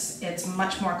service. It's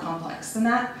much more complex than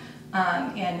that.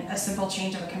 And a simple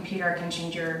change of a computer can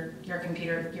change your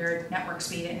computer, your network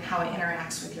speed, and how it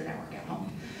interacts with your network at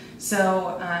home.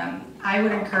 So I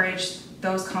would encourage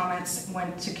those comments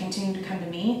to continue to come to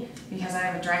me, because I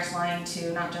have a direct line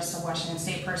to not just a Washington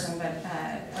State person, but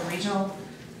a regional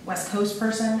West Coast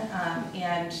person,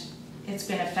 and it's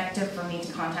been effective for me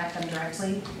to contact them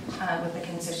directly with the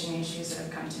constituent issues that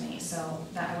have come to me. So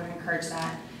that I would encourage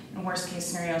that. In worst case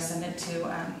scenario, send it to,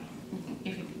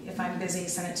 if I'm busy,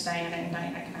 send it to Diana, and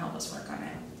Diana can help us work on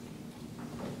it.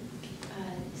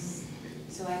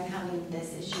 So I'm having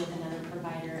this issue with another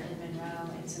provider in Monroe,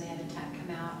 and so they had a tech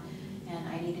come out, and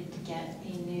I needed to get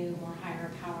a new, more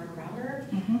higher powered router,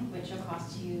 which will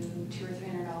cost you $200 or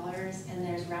 $300. And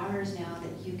there's routers now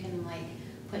that you can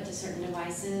put to certain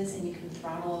devices, and you can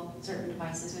throttle certain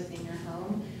devices within your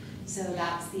home. So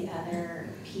that's the other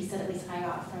piece that at least I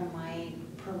got from my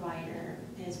provider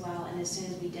as well. And as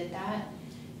soon as we did that,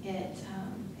 it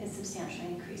substantially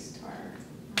increased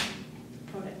our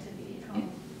productivity at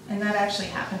home. And that actually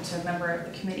happened to a member of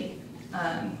the committee.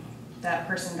 That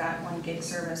person got 1 gig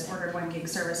service, ordered 1 gig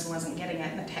service and wasn't getting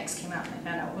it, and the text came out and they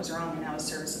found out what was wrong, and now his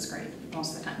service is great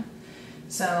most of the time.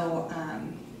 So,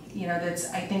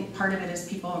 I think part of it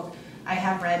is I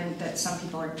have read that some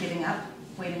people are giving up,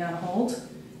 waiting on hold,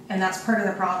 and that's part of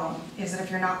the problem, is that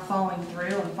if you're not following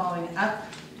through and following up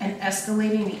and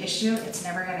escalating the issue, it's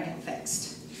never gonna get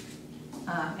fixed.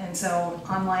 And so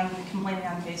online complaining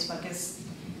on Facebook is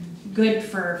good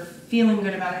for feeling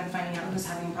good about it and finding out who's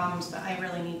having problems, but I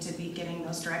really need to be getting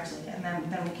those directly, and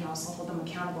then we can also hold them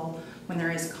accountable when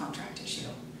there is a contract issue.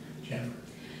 Jennifer?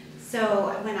 So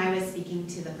when I was speaking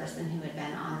to the person who had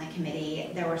been on the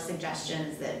committee, there were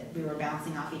suggestions that we were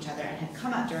bouncing off each other and had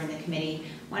come up during the committee.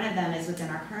 One of them is within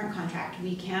our current contract,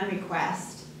 we can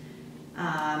request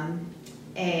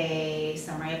a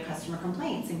summary of customer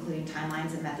complaints, including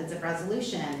timelines and methods of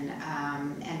resolution,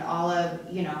 and all of,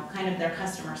 kind of their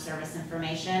customer service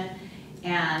information.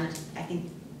 And I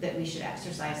think that we should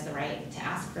exercise the right to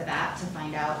ask for that, to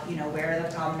find out, where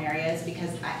the problem area is, because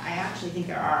I actually think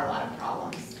there are a lot of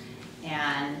problems.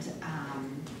 And,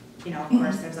 of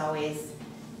course, there's always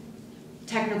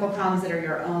technical problems that are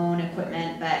your own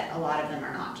equipment, but a lot of them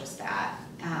are not just that.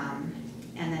 And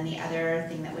then the other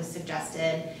thing that was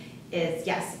suggested is,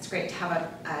 yes, it's great to have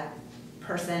a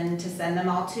person to send them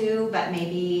all to, but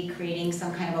maybe creating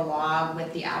some kind of a log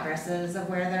with the addresses of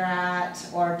where they're at,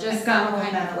 or just some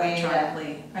kind of way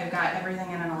electronically. I've got everything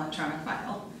in an electronic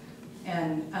file,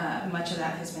 and much of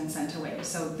that has been sent away.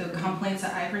 So the complaints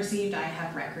that I've received, I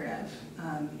have record of,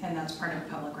 and that's part of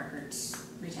public records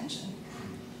retention.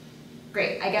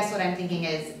 Great. I guess what I'm thinking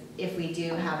is, if we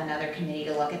do have another committee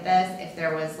to look at this, if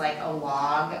there was a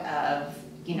log of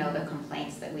the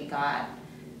complaints that we got,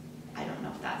 I don't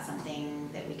know if that's something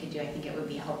that we could do. I think it would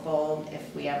be helpful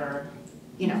if we ever,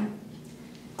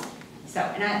 So,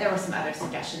 and there were some other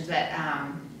suggestions, but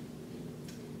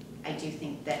I do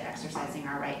think that exercising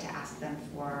our right to ask them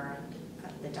for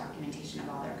the documentation of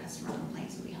all their customer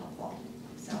complaints would be helpful.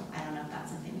 So I don't know if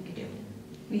that's something we could do.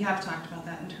 We have talked about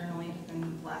that internally in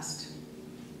the last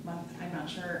month, I'm not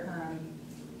sure.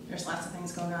 There's lots of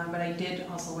things going on, but I did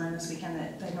also learn this weekend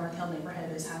that the North Hill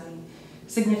neighborhood is having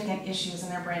significant issues in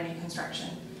their brand new construction.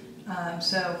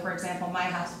 So for example, my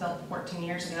house built 14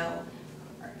 years ago,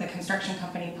 the construction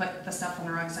company put the stuff on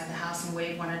the wrong side of the house and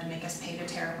Wade wanted to make us pay to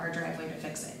tear up our driveway to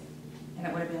fix it. And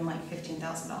it would have been like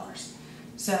 $15,000.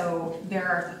 So there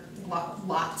are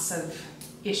lots of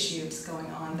issues going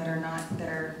on that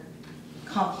are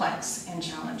complex and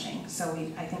challenging. So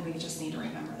I think we just need to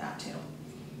remember that too.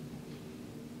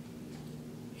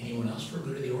 Anyone else for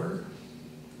good of the order?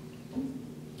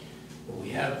 Well, we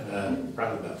have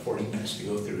probably about 40 minutes to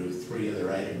go through 3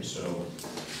 other items, so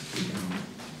we can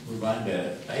move on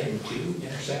to item 2,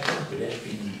 intersection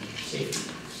pedestrian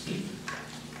safety. Steve?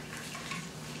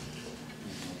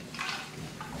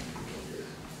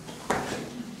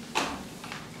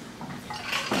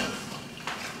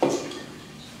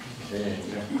 Hey,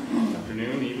 good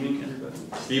afternoon, evening, everybody.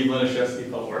 Steve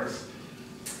Laniszewski, Public Works.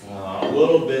 A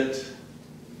little bit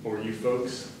for you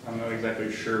folks, I'm not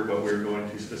exactly sure what we're going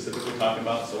to specifically talk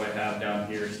about, so I have down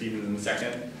here Stevens in the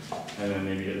second, and then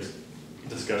maybe a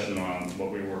discussion on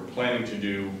what we were planning to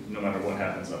do, no matter what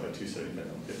happens up at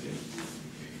 275 and 50.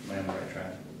 Am I on the right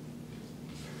track?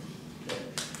 Okay.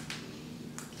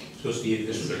 So Steve,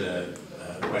 this was a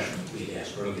question that we had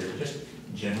asked earlier, just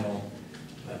general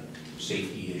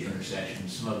safety at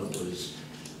intersections. Some of it was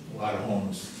a lot of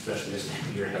homes, especially this time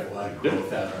of year, have a lot of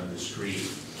growth out on the street,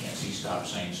 can't see stop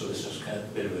signs, so this is kind of a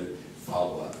bit of a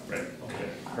follow-up. Right, okay,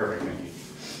 perfect, thank you.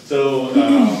 So,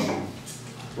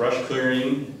 brush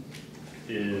clearing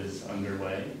is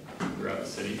underway throughout the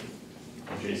city,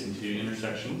 adjacent to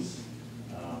intersections.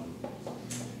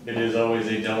 It is always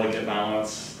a delicate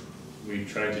balance. We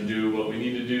try to do what we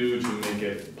need to do to make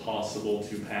it possible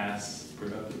to pass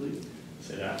productively,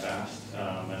 say that fast,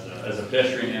 as a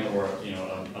pedestrian and or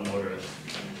a motorist.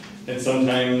 And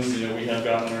sometimes, we have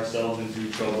gotten ourselves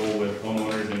into trouble with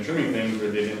homeowners and trimming things where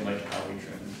they didn't like how we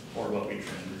trimmed or what we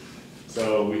trimmed.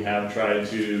 So we have tried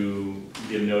to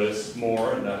give notice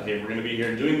more that, hey, we're gonna be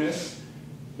here doing this.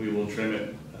 We will trim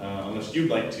it unless you'd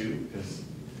like to, because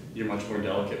you're much more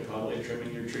delicate probably at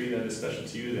trimming your tree that is special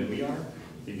to you than we are,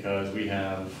 because we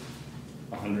have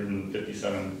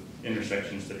 157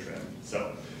 intersections to trim.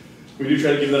 So we do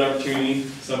try to give that opportunity.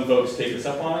 Some folks take us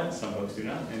up on it, some folks do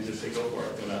not, and just say go for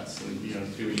it. And that's do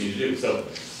what you need to do. So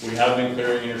we have been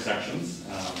clearing intersections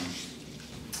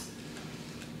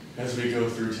as we go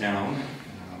through town.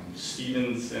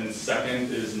 Stevens and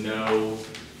Second is no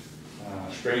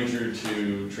stranger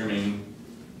to trimming,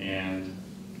 and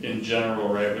in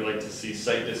general, right, we like to see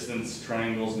sight distance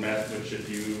triangles met, which if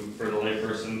you, for the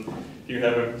layperson, if you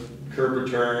have a curb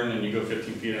return and you go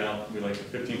 15 feet out, we like a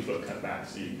 15-foot cutback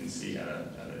so you can see at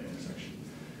an intersection.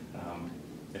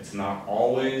 It's not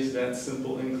always that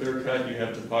simple and clear cut. You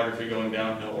have topography going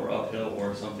downhill or uphill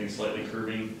or something slightly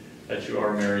curving that you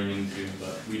are marrying into,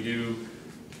 but we do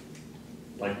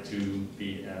like to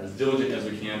be as diligent as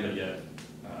we can, but yet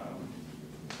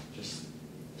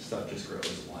stuff just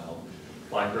grows wild.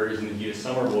 Blackberries in the heat of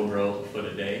summer will grow a foot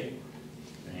a day,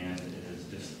 and it is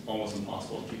just almost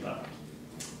impossible to keep up.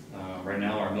 Right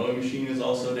now our mowing machine is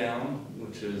also down,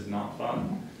 which is not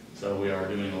fun. So we are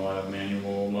doing a lot of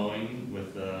manual mowing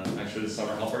with actually the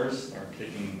summer helpers are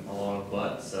kicking a lot of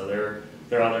butt. So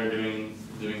they're out there doing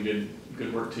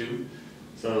good work too.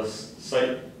 So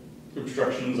site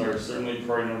obstructions are certainly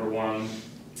priority number one.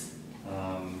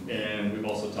 And we've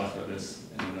also talked about this,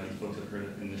 and I think folks have heard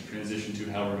it in this transition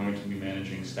to how we're going to be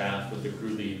managing staff with the crew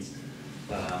leads.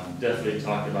 Definitely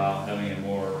talked about having a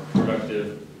more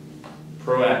productive,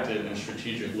 proactive and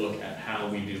strategic look at how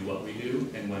we do what we do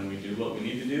and when we do what we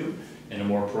need to do in a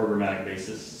more programmatic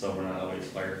basis, so we're not always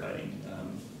firefighting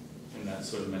in that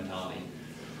sort of mentality.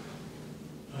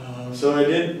 So I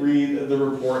did read the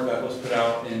report that was put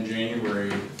out in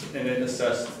January, and it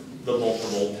assessed the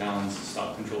multiple towns'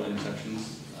 stop control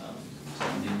intersections. Some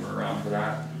of you were around for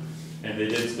that. And they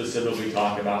did specifically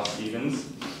talk about Stevens.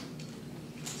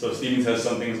 So Stevens has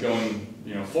some things going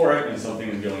for it and some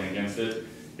things going against it.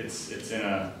 It's in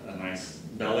a nice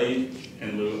belly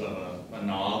in lieu of a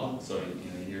knob, so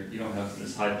you don't have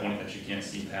this high point that you can't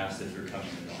see past if you're coming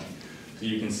and going. So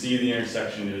you can see the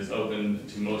intersection is open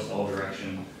to most all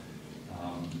direction.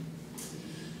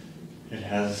 It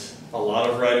has a lot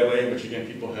of right-of-way, which again,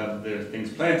 people have their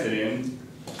things planted in.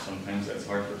 Sometimes that's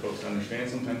hard for folks to understand,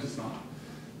 sometimes it's not.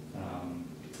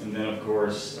 And then of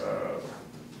course,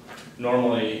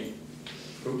 normally,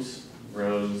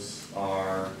 roads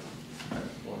are,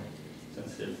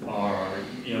 sensitive, the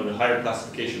higher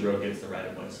classification road gets the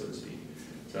right-of-way, so to speak.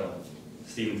 So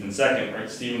Stevens in Second, right?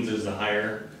 Stevens is the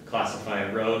higher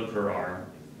classified road per our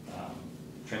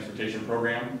transportation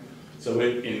program. So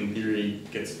it, in theory,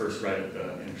 gets first right at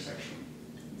the intersection,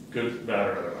 good, bad,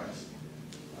 or otherwise.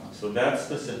 So that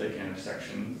specific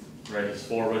intersection, right, is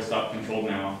four-way stop controlled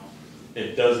now.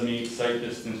 It does meet sight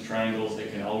distance triangles.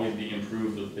 It can always be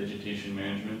improved with vegetation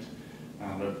management.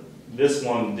 But this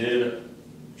one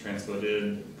Transpo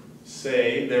did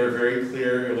say, they were very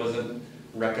clear, it wasn't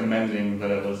recommending,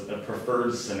 but it was a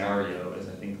preferred scenario, is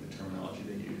I think the terminology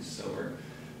they use. So we're,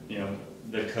 you know,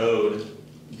 the code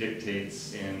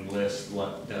dictates and lists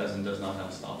what does and does not have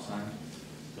a stop sign.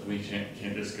 So we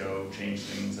can't just go change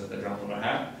things at the drop of a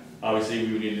hat. Obviously,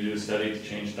 we would need to do a study to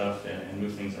change stuff and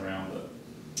move things around, but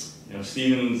you know,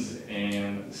 Stevens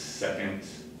and Second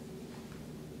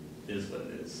is what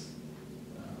it is.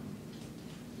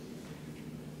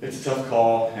 It's a tough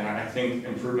call, and I think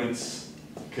improvements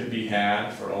could be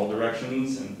had for all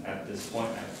directions, and at this point,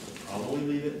 I would probably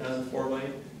leave it as a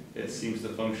four-way. It seems to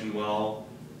function well.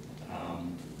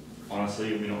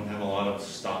 Honestly, we don't have a lot of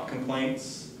stop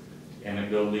complaints.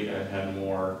 Anecdotally, I've had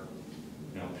more,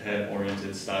 you know,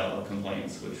 pet-oriented style of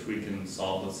complaints, which we can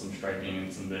solve with some striping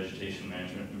and some vegetation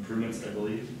management improvements, I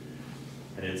believe.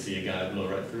 I did see a guy blow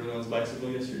right through on his bicycle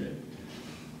yesterday,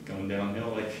 going downhill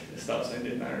like a stop sign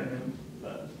didn't matter to him.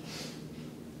 But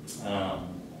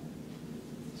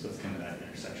so it's kind of that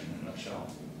intersection in a nutshell.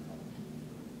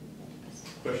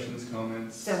 Questions,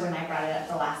 comments? So when I brought it up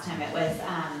the last time, it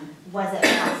was it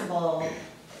possible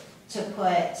to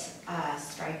put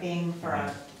striping for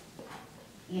a,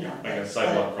 you know, like a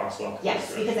sidewalk, crosswalk.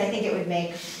 Yes, because I think it would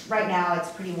make, right now it's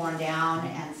pretty worn down,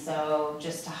 and so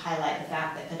just to highlight the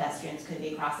fact that pedestrians could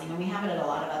be crossing, and we have it at a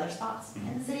lot of other spots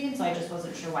in the city, and so I just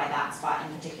wasn't sure why that spot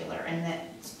in particular, and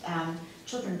that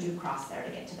children do cross there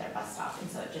to get to their bus stop, and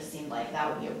so it just seemed like that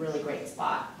would be a really great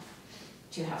spot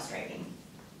to have striping.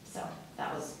 So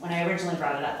that was, when I originally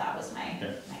brought it up, that was my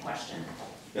question.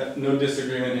 Yeah, no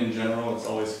disagreement in general, it's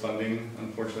always funding,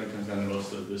 unfortunately it comes down to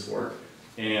most of this work.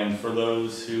 And for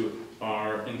those who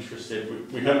are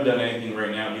interested, we haven't done anything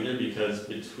right now either, because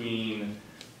between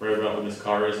right about where this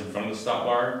car is in front of the stop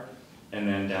bar and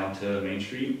then down to Main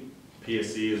Street,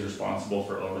 PSC is responsible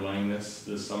for overlaying this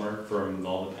summer from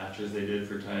all the patches they did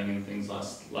for tying in things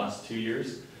last 2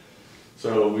 years.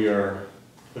 So we are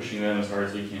pushing them as hard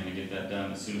as we can to get that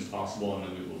done as soon as possible, and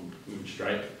then we would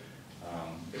strike.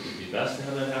 It would be best to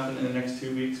have that happen in the next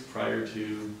 2 weeks prior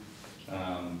to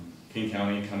King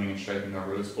County coming and striking our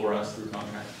roads for us through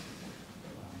contract.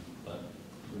 But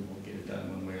we will get it done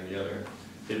one way or the other.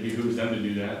 It behooves them to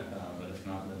do that, but if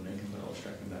not, then they can put all the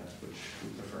striping back, which we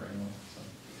prefer anyway. So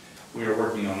we are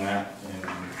working on that in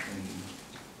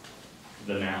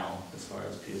the now, as far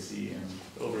as PSC and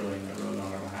overlaying that road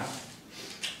on our behalf.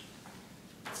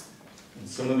 And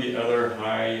some of the other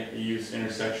high-use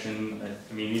intersection,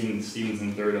 I mean, even Stevens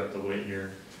and Third up the way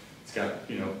here, it's got,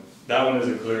 you know, that one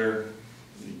isn't clear.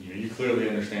 You clearly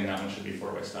understand that one should be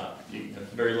four-way stop. You have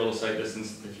very little sight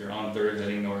distance if you're on Third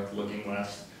heading north, looking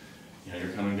west. You know,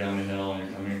 you're coming down the hill and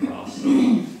you're coming across. So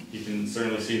you can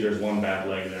certainly see there's one bad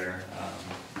leg there.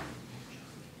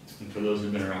 And for those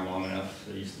who've been around long enough,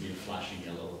 there used to be a flashing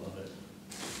yellow above it,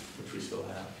 which we still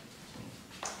have.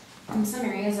 In some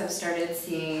areas I've started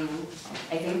seeing,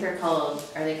 I think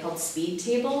are they called speed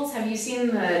tables? Have you seen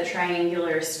the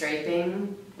triangular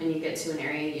striping? When you get to an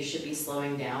area you should be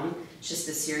slowing down. It's just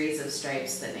a series of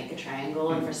stripes that make a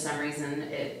triangle, and for some reason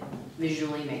it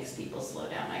visually makes people slow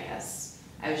down, I guess.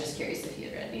 I was just curious if you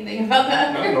had read anything about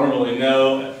that. Not normally,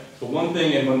 no. The one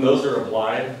thing, and when those are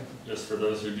applied, just for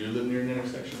those who do live near an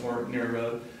intersection or near a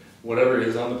road, whatever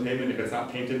is on the pavement, if it's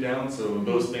not painted down, so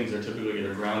those things are typically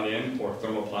either ground in or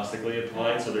thermoplastically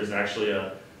applied, so there's actually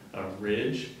a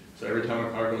ridge. So every time a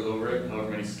car goes over it,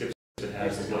 however many skips it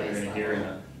has is what you're going to hear in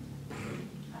a.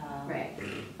 Right,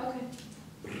 okay.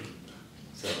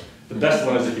 So the best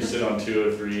one is if you sit on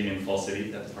 203 in Fall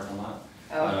City, that's the parking lot,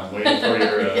 Oh. waiting for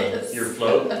your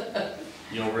float.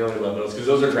 You'll really love those, because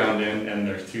those are ground in, and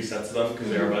there's 2 sets of them, because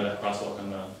they are by that crosswalk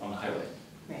on the highway.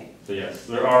 Right. So yes,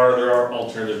 there are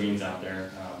alternative means out there.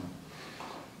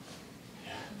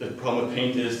 The problem with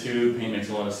paint is too, paint makes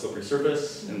a lot of slippery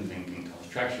surface, and paint can cause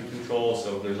traction control,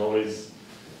 so there's always,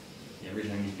 every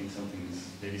time you think something's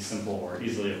maybe simple or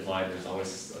easily applied, there's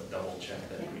always a double check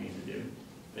that we need to do.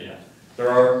 But yeah, there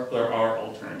are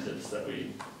alternatives that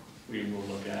we will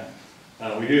look at.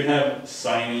 We do have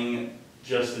signing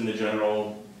just in the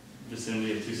general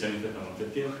vicinity of 275th and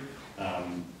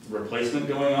 150th. Replacement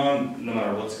going on, no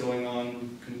matter what's going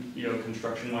on,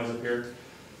 construction-wise up here.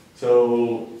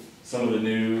 So some of the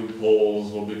new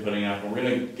poles we'll be putting up, we're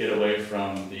going to get away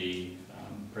from the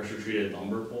pressure-treated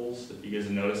lumber poles. If you guys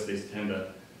have noticed, they tend to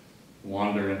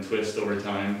wander and twist over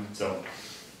time. So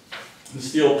The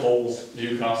steel poles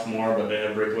do cost more, but they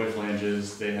have breakaway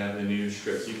flanges. They have the new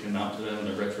strips you can mount to them,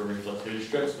 the retro reflectivity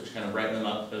strips, which kind of brighten them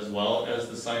up as well as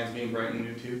the signs being brightened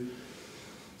new too.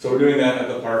 So we're doing that at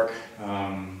the park.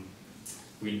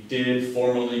 We did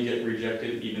formally get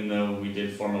rejected, even though we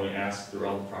did formally ask through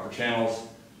all the proper channels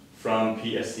from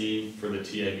PSC for the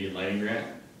TIB lighting grant.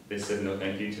 They said no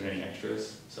thank you to any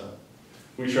extras. So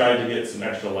we tried to get some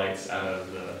extra lights out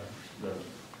of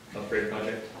the upgrade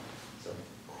project. So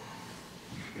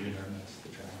we did our best to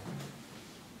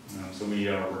try. So we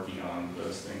are working on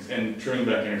those things. And trimming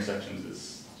back intersections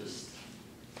is just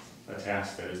a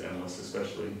task that is endless,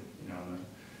 especially, you know, in the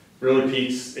really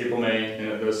peaks April, May, and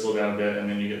it does slow down a bit, and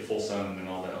then you get full sun, and then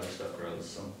all that other stuff grows.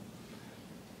 So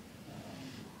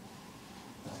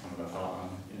that's kind of a thought on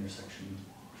intersection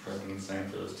striping and same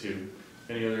for those two.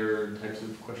 Any other types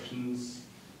of questions,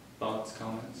 thoughts,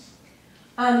 comments?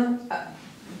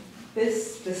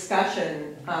 This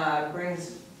discussion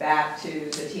brings back to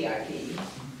the TIP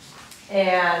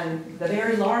and the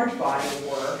very large body of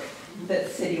work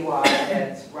that's citywide,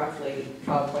 that's roughly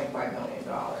 $12.5 million.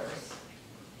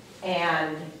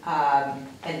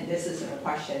 And this isn't a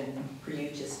question for you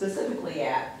to specifically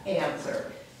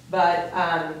answer, but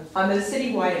on those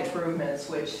citywide improvements,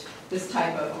 which this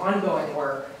type of ongoing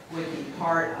work would be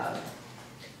part of,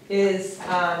 is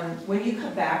when you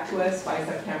come back to us by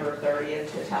September 30th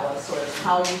to tell us sort of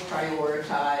how you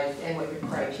prioritize and what your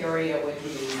criteria would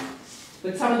be,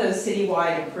 would some of those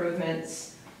citywide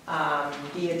improvements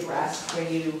be addressed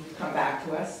when you come back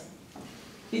to us?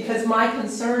 Because my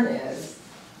concern is,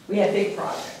 we have big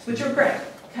projects, which are great,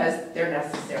 because they're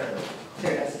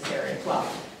necessary as well.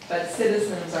 But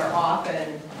citizens are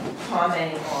often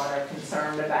commenting on or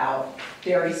concerned about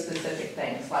very specific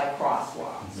things like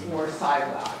crosswalks or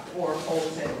sidewalks or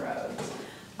holes in roads.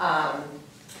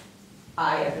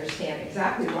 I understand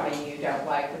exactly why you don't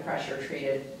like the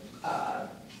pressure-treated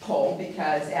pole,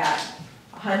 because at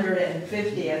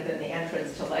 150th and the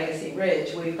entrance to Legacy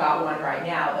Ridge, we've got one right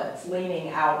now that's leaning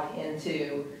out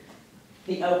into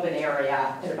the open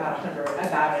area at about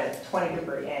a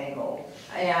 20-degree angle,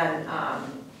 and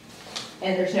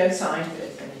there's no sign that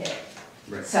it's been hit.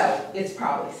 Right. So it's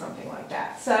probably something like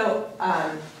that. So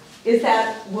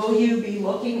will you be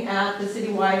looking at the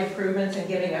citywide improvements and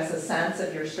giving us a sense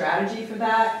of your strategy for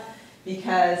that?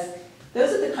 Because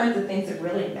those are the kinds of things that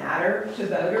really matter to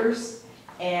voters,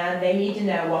 and they need to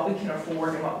know what we can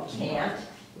afford and what we can't.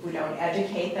 If we don't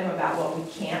educate them about what we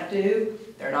can't do,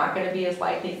 they're not going to be as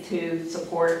likely to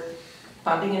support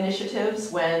funding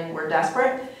initiatives when we're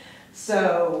desperate.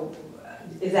 So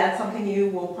is that something you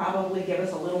will probably give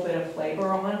us a little bit of flavor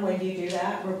on when you do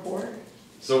that report?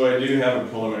 So I do have a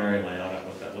preliminary layout of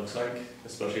what that looks like,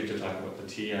 especially to talk about the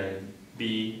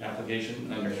TIB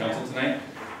application under council tonight.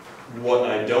 What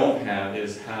I don't have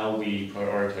is how we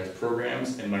prioritize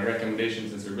programs, and my recommendation,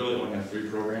 since we really only have 3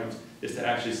 programs, is to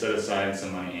actually set aside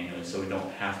some money annually so we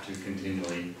don't have to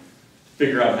continually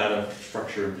figure out how to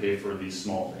structure and pay for these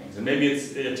small things. And maybe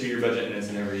it's a 2-year budget and it's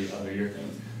an every other year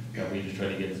thing that we just try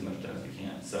to get as much done as we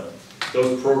can. So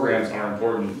those programs are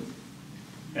important,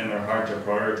 and they're hard to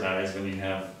prioritize when you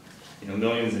have, you know,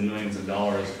 millions and millions of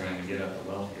dollars trying to get up the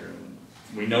well here. And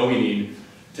we know we need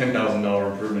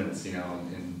 $10,000 improvements, you know,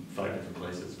 in 5 different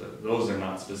places, but those are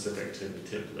not specific to the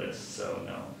TIP list, so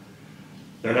no.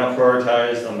 They're not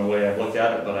prioritized on the way I've looked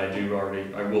at it, but I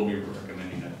will be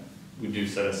recommending that we do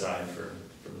set aside for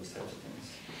those types of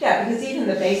things. Yeah, because even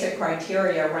the basic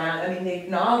criteria around, I mean, the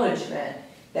acknowledgement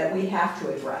that we have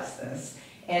to address this,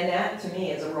 and that to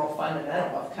me is a real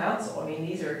fundamental of council. I mean,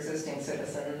 these are existing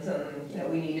citizens, and you know,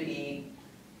 we need to be,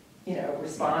 you know,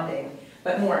 responding,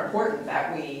 but more important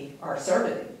that we are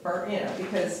serving, or, you know,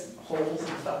 because holes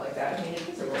and stuff like that, I mean,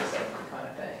 it's a real safety kind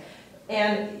of thing.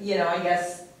 And, you know, I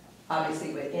guess, obviously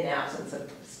in absence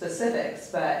of specifics,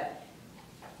 but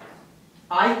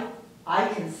I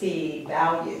can see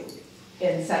value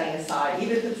in setting aside,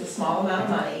 even if it's a small amount of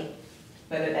money,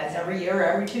 whether that's every year or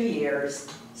every 2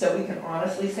 years, so we can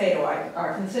honestly say to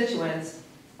our constituents,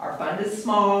 our fund is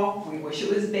small, we wish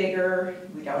it was bigger,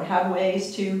 we don't have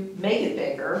ways to make it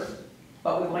bigger,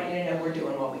 but we want you to know we're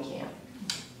doing what we can.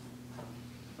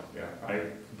 Yeah, I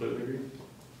completely agree.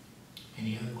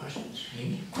 Any other questions?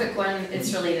 Amy? Quick one,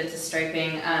 it's related to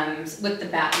striping. With the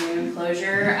Baton Moon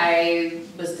closure, I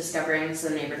was discovering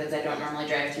some neighborhoods I don't normally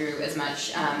drive through as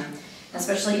much,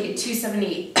 especially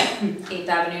 278 8th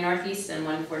Avenue Northeast and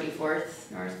 144th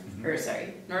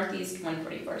Northeast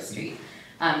 144th Street,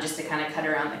 just to kind of cut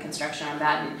around the construction on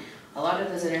Baton. A lot of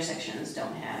those intersections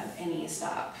don't have any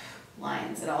stop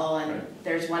lines at all, and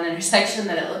there's one intersection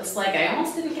that it looks like I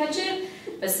almost didn't catch it,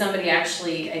 but somebody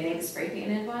actually, I think, spray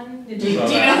painted one. Do you So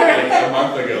know? like a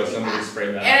month ago, somebody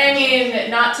sprayed that. And I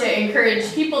mean, not to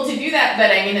encourage people to do that,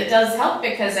 but I mean, it does help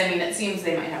because I mean, it seems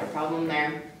they might have a problem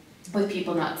there with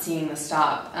people not seeing the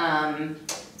stop.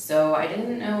 So I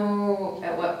didn't know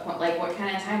at what point, like what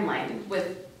kind of timeline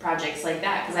with projects like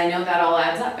that, because I know that all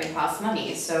adds up and costs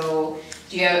money. So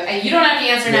do you have, you don't have to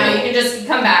answer now, you can just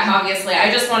come back, obviously.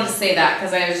 I just wanted to say that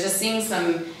because I was just seeing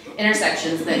some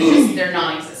intersections that just, they're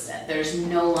non-existent. There's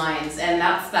no lines, and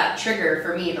that's that trigger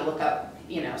for me to look up,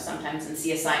 you know, sometimes and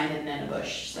see a sign hidden in a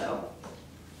bush, so.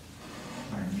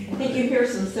 I think you hear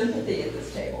some sympathy at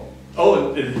this table.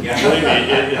 Oh, believe me,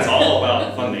 it's all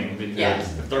about funding, because Yeah.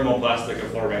 the thermoplastic at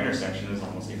Florida intersection is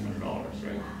almost $800,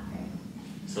 right?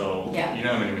 So, Yeah. you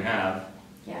know how many we have,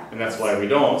 Yeah. and that's why we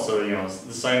don't. So, you know,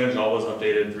 the signage all was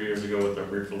updated 3 years ago with the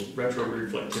retro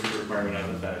reflectivity requirement out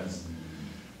of the feds.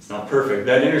 It's not perfect.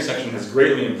 That intersection has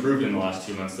greatly improved in the last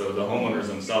 2 months, though. The homeowners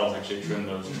themselves actually trimmed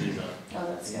those trees up Oh,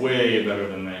 that's good. way better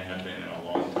than they had been in a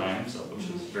long time, so, which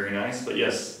is very nice. But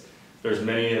yes, there's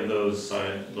many of those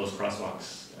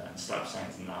crosswalks and stop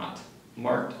signs not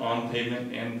marked on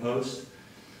pavement and post.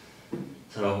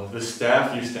 So the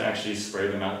staff used to actually spray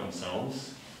them out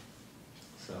themselves.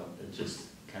 So it's just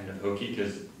kind of hokey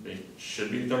because they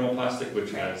should be thermoplastic,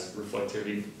 which has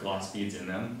reflectivity gloss beads in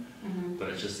them, Mhm. but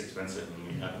it's just expensive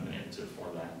and we haven't been able to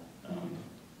afford that.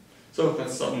 So if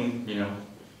that's something, you know,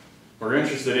 we're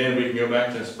interested in, we can go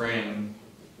back to spraying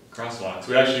crosswalks.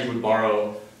 We actually would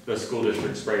borrow the school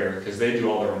district sprayer because they do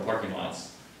all their own parking lots.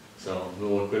 So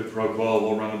we'll quid pro quo,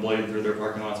 we'll run a blade through their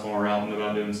parking lots when we're out and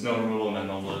about doing snow removal, and then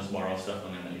they'll just borrow stuff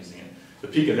when they're not using it. The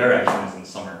peak of their action is in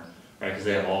summer, right? Because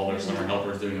they have all their summer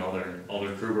helpers doing all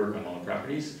their crew work on all the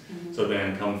properties. Mhm. So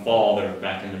then come fall, they're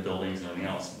back into buildings and everything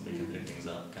else, and we can pick things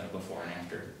up kind of before and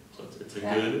after. So it's a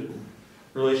Yeah. good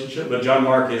relationship. But John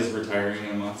Mark is retiring in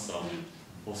a month, so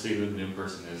we'll see who the new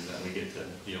person is that we get to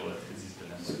deal with, because he's been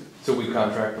there. So we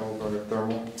contract all of our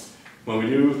thermal? When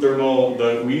we do thermal,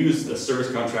 we use a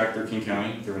service contract through King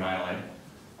County, through an ILA.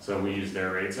 So we use their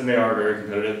rates, and they are very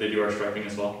competitive. They do our striping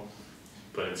as well,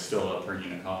 but it's still a per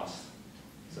unit cost.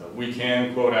 So we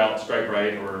can quote out Stripe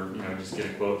Right, or, you know, just get a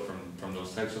quote from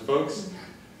those types of folks.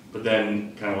 But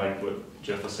then, kind of like what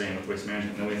Jeff was saying with waste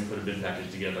management, then we have to put a bid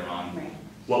package together on Right.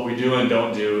 what we do and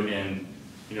don't do. And,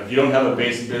 you know, if you don't have a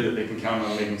base bid that they can count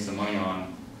on making some money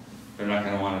on, they're not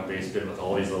gonna want a base bid with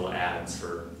all these little ads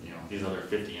for, you know, these other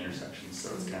 50 intersections.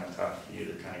 So it's kind of tough. You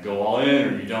either kind of go all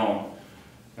in or you don't.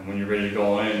 And when you're ready to go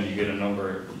all in, you get a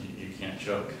number you can't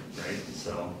choke, right?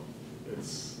 So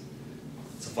it's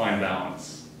a fine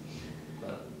balance.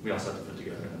 But we also have to put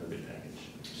together another bid package.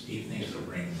 Steve, thanks for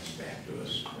bringing this back to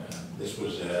us. This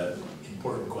was an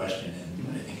important question,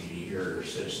 and I think if you hear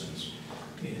citizens,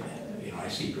 you know, I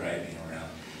see driving around.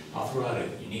 I'll throw out a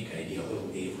unique idea.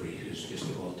 Little Avery, who's just a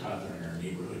little toddler in our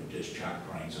neighborhood, does chalk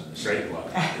drawings on the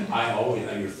sidewalk.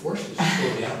 You're forced to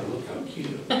slow down to look how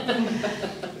cute.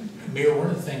 Mayor, one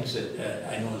of the things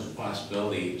that I know is a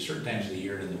possibility, certain times of the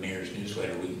year in the mayor's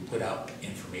newsletter, we can put out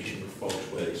information for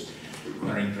folks, whether it's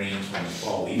clearing drains when the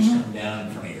fall leaves come down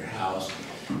in front of your house.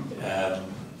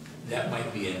 That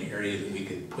might be an area that we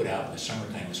could put out in the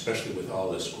summertime, especially with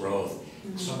all this growth.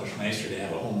 It's so much nicer to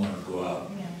have a homeowner go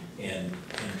out and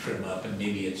trim up, and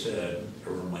maybe it's a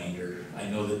reminder. I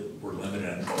know that we're limited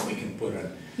on what we can put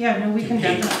on. Yeah, no, we can To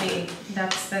pay. definitely,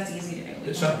 that's easy to do. We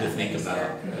It's can something to think definitely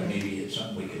about. start. Maybe it's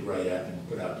something we could write up and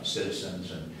put out to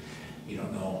citizens, and you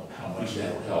don't know how much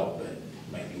that'll help, but it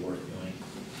might be worth doing.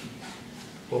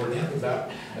 Well, we're down to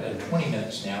about 20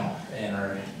 minutes now, and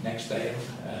our next item,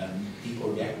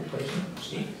 depot deck replacement.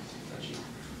 Steve, that's you.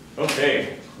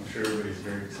 Okay, I'm sure everybody's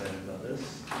very excited about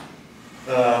this.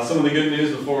 Some of the good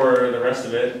news before the rest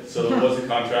of it. So there was a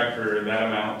contract for that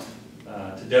amount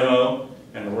to demo,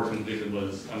 and the work completed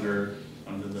was under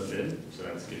the bid, so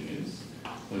that's good news.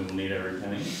 We will need every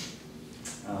penny.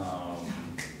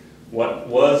 What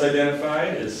was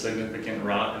identified is significant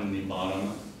rot in the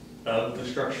bottom of the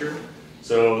structure.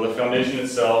 So the foundation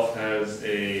itself has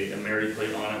a Mary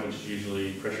plate on it, which is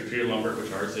usually pressure treated lumber,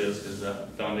 which ours is, because the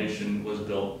foundation was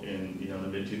built in, you know, the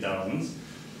mid 2000s.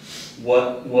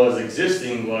 What was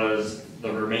existing was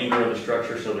the remainder of the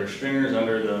structure, so there's stringers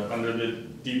under the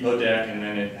depot deck, and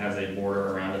then it has a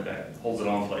border around it that holds it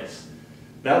on place.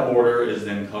 That border is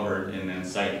then covered in then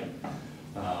siding.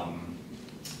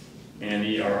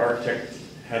 Our architect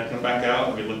had come back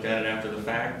and we looked at it after the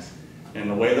fact, and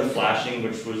the way the flashing,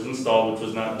 which was installed, which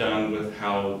was not done with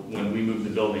how, when we moved the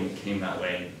building, came that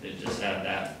way. It just had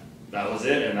that was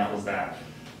it, and that was that.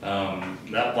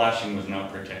 That flashing was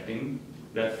not protecting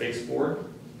that face board.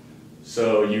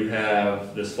 So you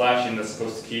have this flashing that's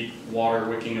supposed to keep water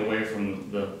wicking away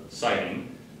from the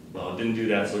siding. Well, it didn't do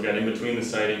that, so it got in between the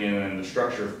siding and then the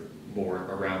structure board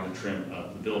around the trim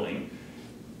of the building.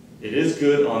 It is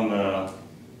good on the,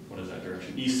 what is that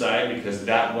direction, east side, because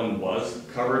that one was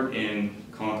covered in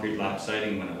concrete lap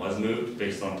siding when it was moved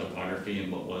based on topography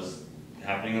and what was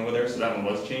happening over there, so that one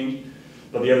was changed.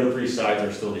 But the other three sides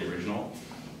are still the original.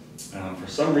 For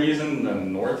some reason, the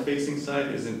north-facing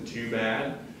side isn't too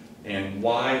bad, and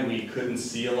why we couldn't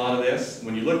see a lot of this,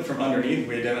 when you look from underneath,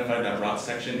 we identified that rot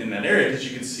section in that area because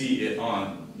you could see it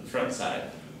on the front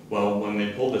side. Well, when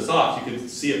they pulled this off, you could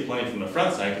see it plenty from the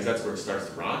front side because that's where it starts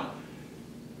to rot.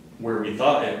 Where we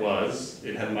thought it was,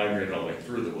 it had migrated all the way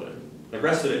through the wood. The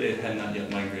rest of it, it had not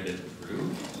yet migrated through,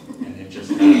 and it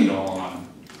just had gone,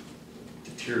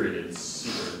 deteriorated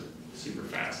super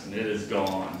fast, and it is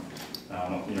gone.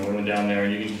 You know, we went down there,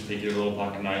 and you can just take your little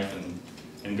pocket knife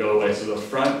and go away. So the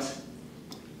front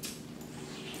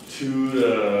 2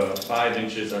 to 5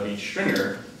 inches of each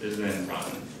stringer is then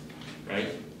rotten, right?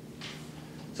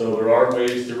 So there are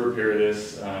ways to repair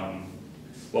this.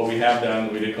 What we have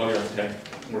done, we did call the architect,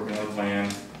 working on a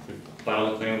plan. We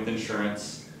filed a claim with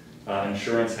insurance.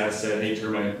 Insurance has said, hey,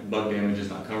 termite bug damage is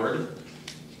not covered.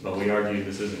 But we argue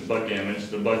this isn't bug damage.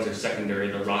 The bugs are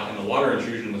secondary. The rot and the water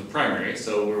intrusion was primary.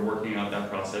 So we're working out that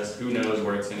process. Who knows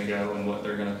where it's going to go and what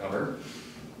they're going to cover.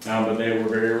 But they were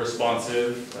very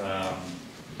responsive.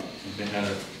 They had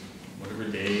whatever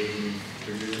day,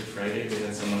 Thursday, Friday, they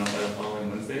had someone up by the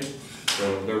following Wednesday.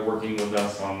 So they're working with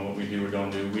us on what we do or don't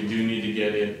do. We do need to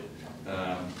get it,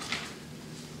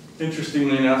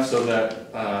 interestingly enough, so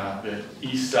that the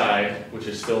east side, which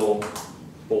is still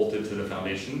bolted to the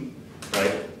foundation,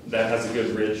 right, that has a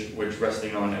good ridge which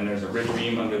resting on, and there's a ridge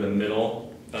beam under the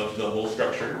middle of the whole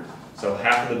structure. So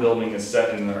half of the building is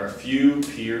set, and there are a few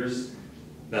piers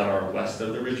that are west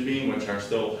of the ridge beam, which are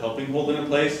still helping hold it in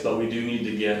place, but we do need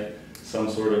to get some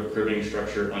sort of cribbing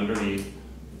structure underneath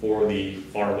for the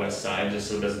far west side, just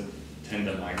so it doesn't tend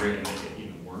to migrate and make it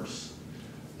even worse.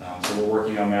 So we're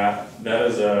working on that. That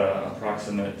is a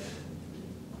approximate,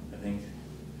 I think,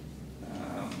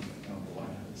 oh boy,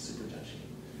 it's super touchy.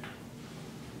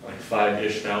 Like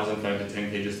 5-ish thousand, 5 to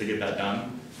 10K just to get that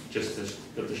done, just to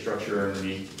put the structure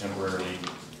underneath temporarily,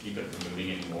 keep it from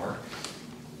moving anymore.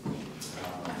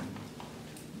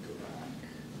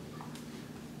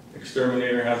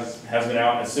 Exterminator has been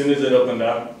out. As soon as it opened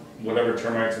up, whatever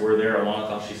termites were there, Alana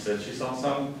thought she said she saw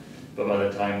some, but by the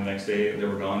time the next day they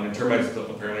were gone. And termites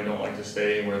apparently don't like to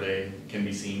stay where they can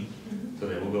be seen, so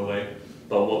they will go away.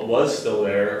 But what was still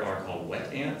there are called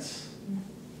wet ants.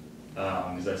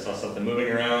 Because I saw something moving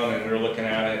around and we were looking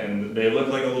at it, and they look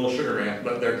like a little sugar ant,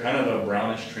 but they're kind of a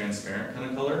brownish transparent kind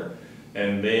of color.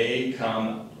 And they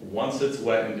come once it's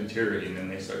wet and deteriorating, then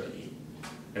they start to eat.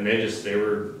 And they're just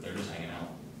hanging out.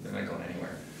 They're not going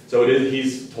anywhere. So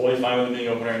he's totally fine with it being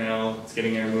open right now. It's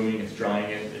getting air moving, it's drying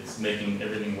it, it's making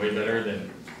everything way better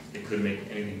than it could make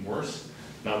anything worse.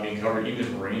 Not being covered, even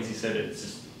if it rains, he said it's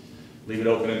just leave it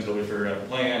open until we figure out a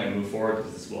plan and move forward,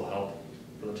 because this will help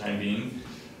for the time being.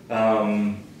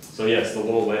 So yes, the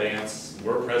little wet ants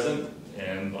were present,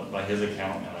 and by his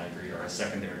account, and I agree, are a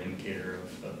secondary indicator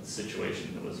of the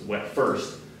situation that was wet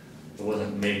first. It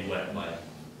wasn't made wet by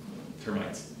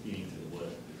termites eating through the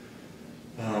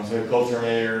wood. So we called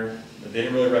Terminator. They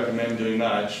didn't really recommend doing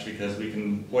much because we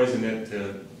can poison it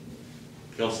to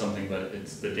kill something, but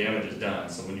the damage is done.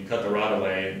 So when you cut the rot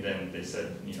away, then they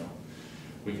said, you know,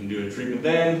 we can do a treatment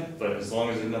then, but as long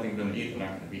as there's nothing for them to eat, they're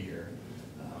not going to be here.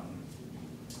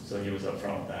 So he was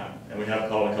upfront with that. And we have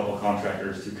called a couple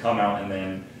contractors to come out and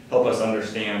then help us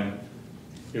understand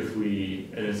and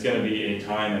it's going to be a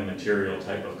time and material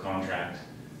type of contract.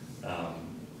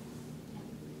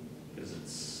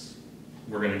 Because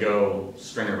we're going to go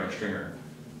stringer by stringer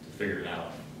to figure it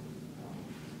out.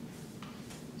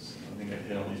 So I think I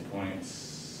hit all these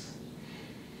points.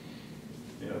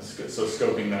 So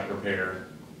scoping that repair.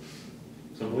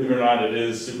 So believe it or not, it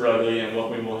is super ugly, and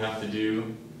what we will have to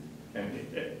do, and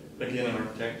again, an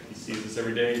architect, he sees this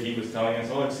every day. He was telling us,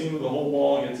 oh, I've seen the whole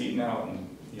wall gets eaten out, and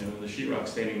the sheetrock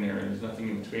standing there, and there's nothing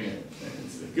in between it.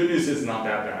 The good news is it's not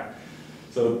that bad.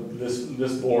 So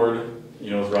this board,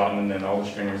 is rotten, and then all the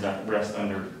stringers that rest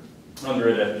under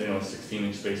it at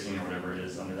 16-inch spacing or whatever it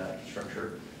is under that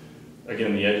structure.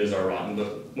 Again, the edges are rotten,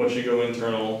 but once you go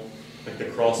internal, like the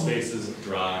crawl space is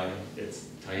dry, it's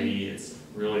tidy. It's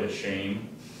really a shame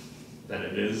that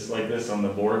it is like this on the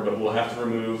board, but we'll have to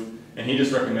remove. And he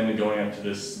just recommended going up to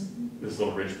this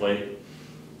little ridge plate,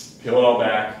 peel it all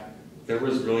back. There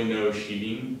was really no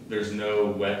sheeting. There's no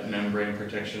wet membrane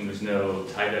protection. There's no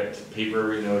Tyvek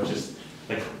paper. Just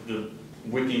like the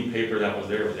wicking paper that was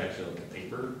there was actually like a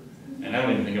paper. And I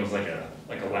don't even think it was like a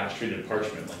wax treated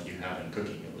parchment like you have in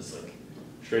cooking. It was like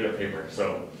straight up paper.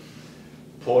 So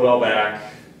pull it all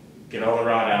back, get all the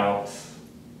rot out,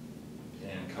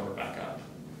 and cover it back up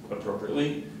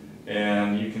appropriately.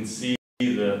 And you can see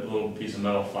the little piece of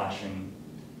metal flashing.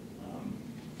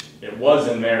 It was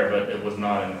in there, but it was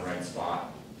not in the right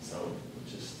spot. So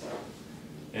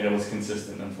and it was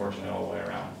consistent, unfortunately, all the way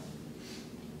around.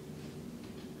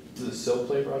 Does the sill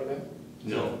plate rot back?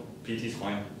 No, PT's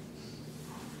fine.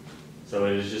 So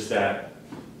it was just that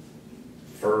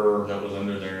fur that was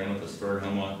under there, and with this fur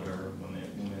hemlock, whatever, when they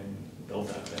built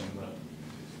that thing. But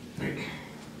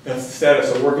that's the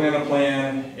status. So working on a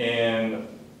plan, and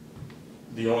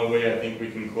the only way I think we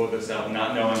can quote this out,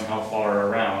 not knowing how far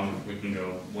around, we can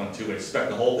go one, two ways. Expect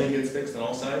the whole thing gets fixed on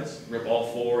all sides. Rip all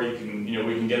four. You can,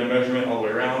 we can get a measurement all the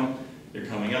way around. You're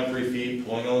coming up 3 feet,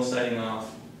 pulling all the siding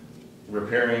off,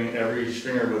 repairing every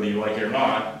stringer whether you like it or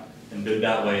not, and bid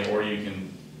that way. Or you can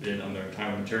bid on their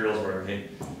time and materials, where hey,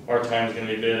 our time is going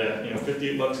to be bid at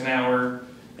 $58 an hour,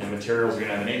 and materials are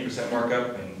going to have an 8%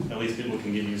 markup, and at least people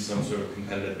can give you some sort of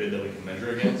competitive bid that we can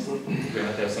measure against. We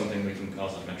have to have something we can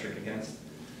cause a metric against.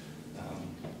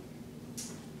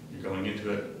 You're going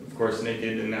into it, of course,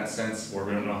 naked in that sense, where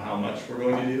we don't know how much we're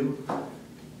going to do,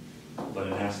 but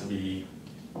it has to be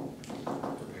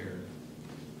prepared.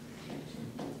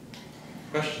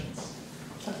 Questions?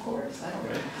 Of course, I don't know.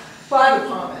 Right. Well, I have a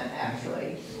comment,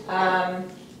 actually.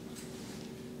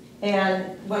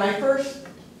 And when I first,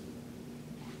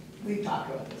 we've talked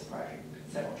about this project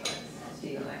several times,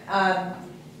 Steve and I.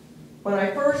 When I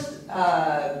first,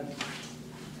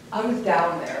 I was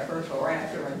down there, first of all, right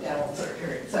after my dental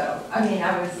surgery. So, I mean,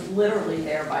 I was literally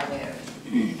there by noon.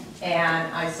 And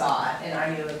I saw it, and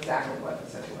I knew exactly what the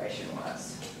situation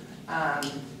was.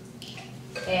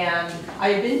 And I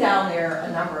had been down there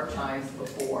a number of times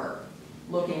before,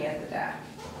 looking at the deck.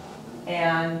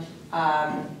 And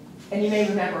you may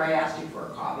remember I asked you for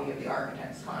a copy of the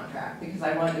architect's contract, because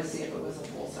I wanted to see if it was a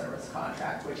full-service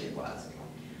contract, which it was.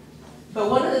 But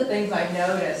one of the things I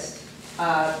noticed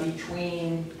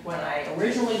between when I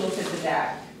originally looked at the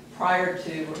deck prior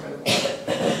to removal,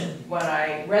 when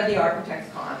I read the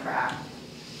architect's contract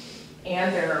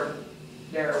and their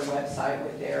website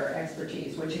with their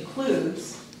expertise, which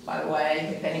includes, by the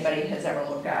way, if anybody has ever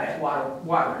looked at it,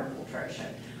 water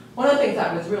infiltration. One of the things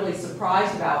I was really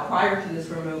surprised about prior to this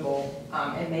removal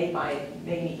and made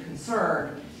me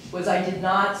concerned was I did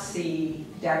not see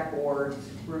deck boards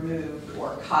removed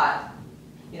or cut,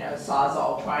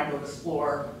 Sawzall trying to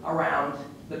explore around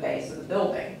the base of the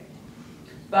building.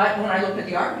 But when I looked at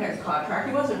the architect's contract,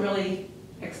 he wasn't really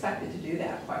expected to do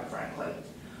that, quite frankly.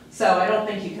 So I don't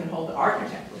think you can hold the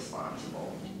architect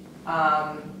responsible.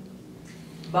 But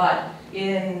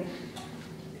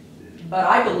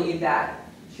I believe that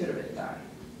should have been done.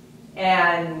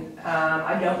 And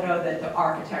I don't know that the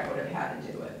architect would have had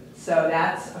to do it. So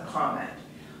that's a comment.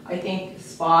 I think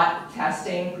spot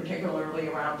testing, particularly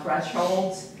around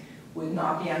thresholds, would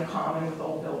not be uncommon with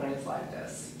old buildings like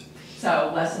this.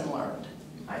 So lesson learned,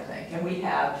 I think. And we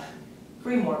have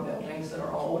 3 more buildings that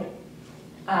are old.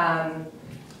 And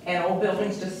old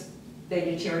buildings they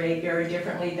deteriorate very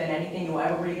differently than anything you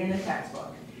ever read in a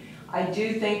textbook. I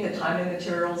do think that time and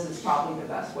materials is probably the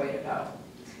best way to go.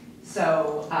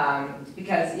 So,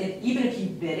 because even if you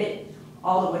bid it,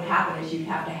 all that would happen is you'd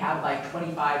have to have like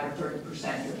 25 or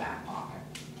 30% in your back pocket.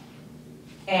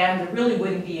 And there really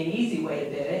wouldn't be an easy way to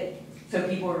bid it, so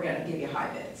people are going to give you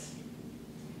high bids.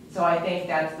 So I think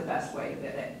that's the best way to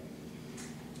bid it.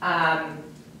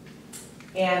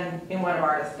 And in one of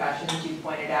our discussions, you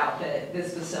pointed out that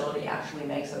this facility actually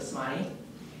makes us money.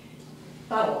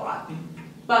 Not a lot,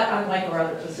 but unlike our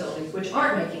other facilities, which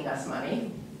aren't making us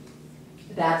money,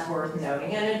 that's worth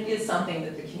noting, and it is something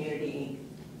that the community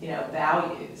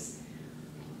values.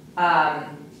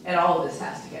 And all of this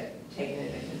has to get taken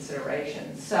into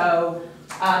consideration. So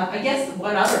I guess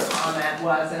one other comment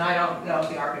was, and I don't know if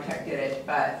the architect did it,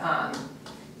 but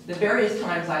the various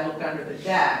times I looked under the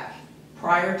deck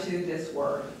prior to this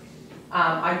work,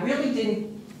 I really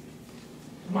didn't,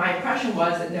 my impression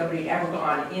was that nobody had ever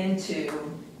gone into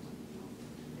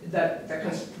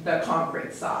the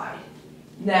concrete side.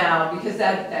 Now, because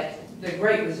the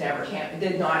grate was never tampered,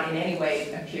 did not in any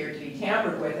way appear to be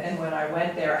tampered with, and when I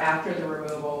went there after the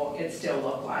removal, it still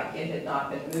looked like it had not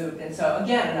been moved. And so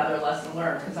again, another lesson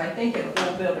learned, because I think in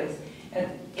old buildings, and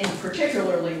in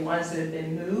particularly ones that have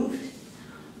been moved,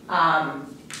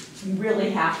 you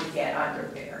really have to get under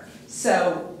there.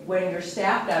 So when your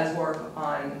staff does work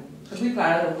on, because we've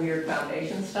got other weird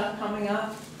foundation stuff coming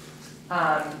up,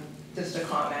 just a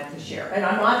comment to share. And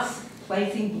I'm not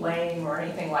placing blame or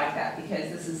anything like that, because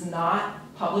this is not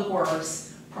Public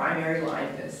Works' primary line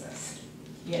of business,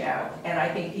 you know, and I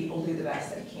think people do the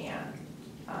best they can.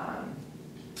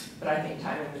 But I think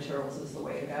time and materials is the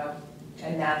way to go,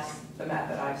 and that's the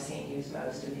method I've seen used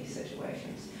most in these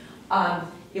situations.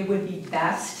 It would be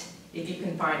best if you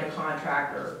can find a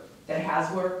contractor that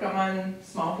has worked on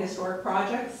small historic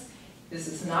projects. This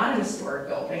is not an historic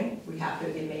building. We have to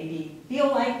maybe feel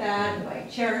like that, and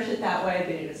like cherish it that way,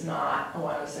 but it is not a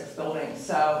 106 building.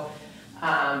 So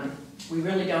we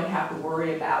really don't have to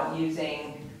worry about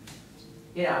using,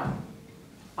 you know,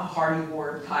 a hardy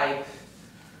board type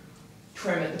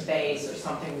trim at the base or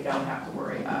something we don't have to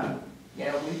worry about. You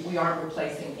know, we aren't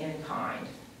replacing in kind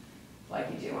like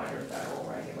you do under federal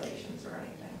regulations or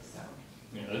anything, so.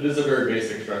 Yeah, it is a very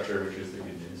basic structure, which is the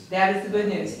good news. That is the good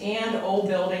news. And old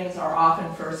buildings are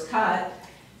often first cut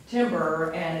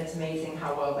timber, and it's amazing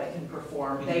how well they can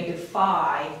perform. They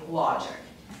defy logic.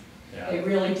 Yeah. They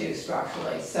really do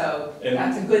structurally, so And-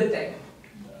 that's a good thing.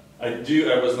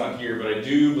 I was not here, but I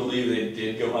do believe they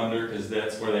did go under, because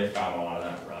that's where they found a lot of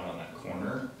that run on that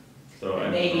corner. So I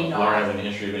Maybe don't know if not. Lauren has any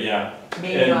history, but yeah.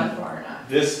 Maybe And not far enough.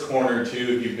 This corner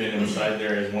too, if you've been inside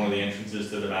there, is one of the entrances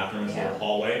to the bathroom, it's a little Yeah.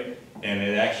 hallway. And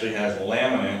it actually has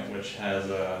laminate, which has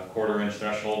a 1/4 inch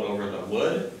threshold over the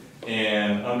wood.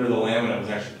 And under the laminate was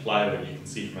actually plywood, you can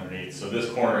see from underneath. So this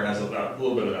corner has a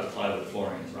little bit of that plywood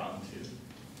flooring is rotten too.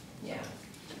 Yeah.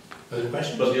 Other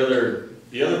questions? But the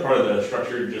other part of the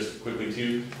structure, just quickly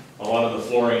too, a lot of the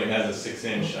flooring, it has a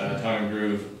 6-inch tongue and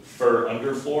groove fir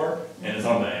underfloor, and it's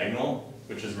on diagonal,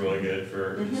 which is really good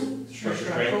for structure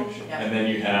Structural, frame. yeah. And then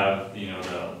you have, you know,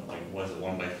 the, like, what is it,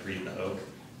 1x3, the oak,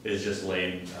 is just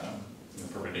laid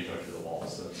perpendicular to the wall,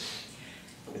 so.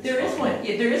 it's There is fine. one,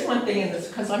 yeah, there is one thing in this,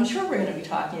 because I'm sure we're gonna be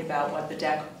talking about what the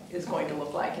deck is going to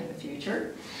look like in the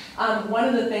future. One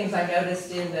of the things I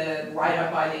noticed in the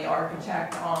write-up by the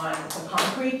architect on the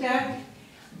concrete deck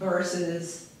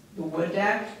versus the wood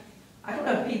deck, I don't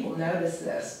know if people notice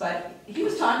this, but he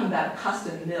was talking about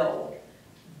custom milled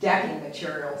decking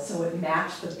material, so it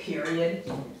matched the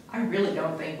period. I really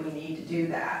don't think we need to do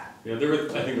that. Yeah, I think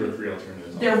there were 3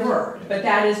 alternatives. There were, Yeah. but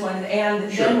that is one, and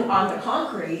then Sure. on the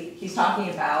concrete, he's talking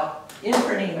about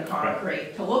imprinting the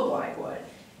concrete to look like wood.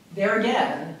 There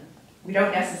again, we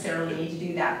don't necessarily need to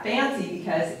do that fancy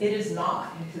because it is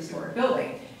not a historic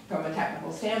building from a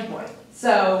technical standpoint.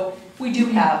 So we do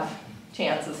have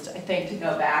chances, I think, to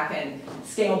go back and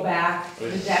scale back the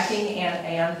decking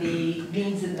and the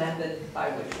means and method by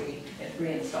which we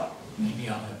reinstall. Maybe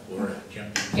I'll have Laura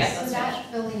jump in. Yes, So that's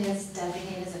that building is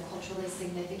designated as a culturally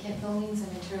significant building, so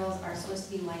materials are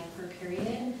supposed to be life per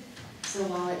period. So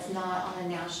while it's not on a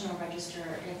national register,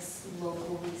 it's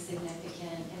locally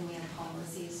significant, and we have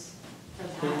policies for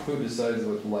that. Who decides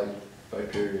what light by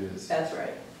period is? That's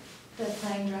right. The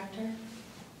planning director?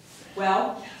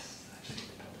 Well,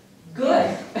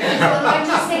 good. So I'm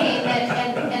just saying that,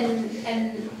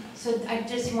 and so I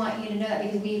just want you to know that,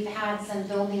 because we've had some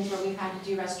buildings where we've had to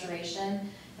do restoration,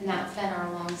 and that's been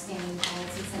our long-standing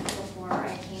policy since before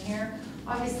I came here.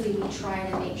 Obviously, we try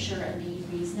to make sure and be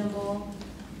reasonable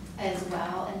as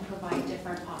well and provide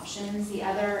different options. The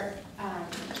other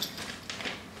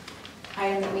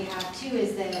item that we have too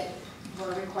is that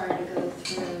we're required to go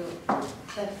through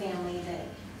the family that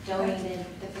donated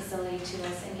the facility to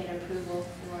us and get approval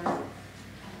for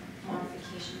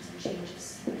modifications and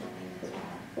changes to the building as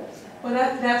well. So- Well,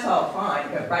 that's all fine,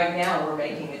 but right now, we're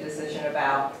making a decision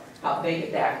about how big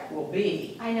a deck will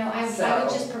be. I know, I So, would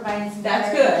just provide some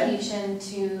that's good. clarification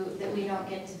to, that we don't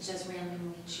get to just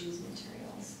randomly choose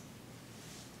materials.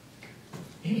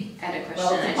 Amy? I had a Well,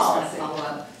 question, it's a I just wanna policy. follow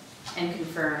up and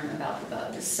confirm about the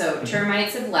bugs. So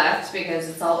termites have left because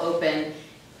it's all open.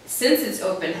 Since it's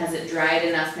open, has it dried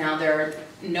enough now? There are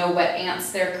no wet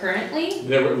ants there currently?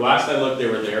 Last I looked, they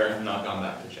were there, and not gone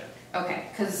back to check. Okay,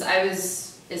 cause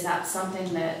is that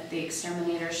something that the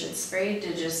exterminator should spray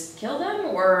to just kill them?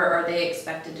 Or are they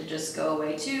expected to just go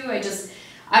away too?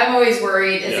 I'm always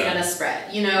worried, is it Yeah. gonna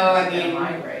spread? You know, I Yeah, mean,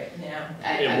 migrate,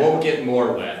 yeah. It won't get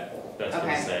more wet, that's what he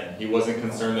Okay. said. He wasn't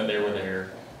concerned that they were there.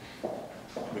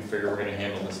 We figure we're gonna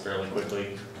handle this fairly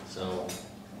quickly, so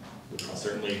we can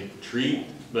certainly treat,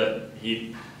 but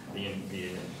the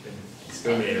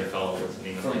exterminator fellow wasn't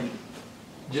even like,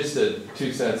 Just a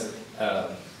 2 cents,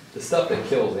 the stuff that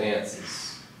kills ants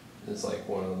is like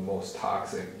one of the most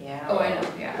toxic Yeah. oh, I know,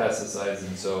 yeah. pesticides,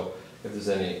 and so if there's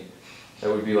any, that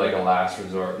would be like a last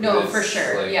resort. No, It's for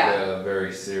sure, like, yeah.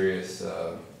 very serious,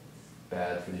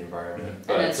 bad for the environment.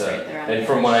 And it's But, right there on the and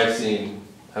from edge. what I've seen,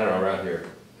 I don't know, around here,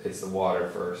 it's the water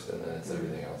first and then it's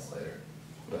everything else later.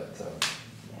 But,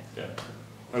 yeah.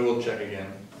 I will check again.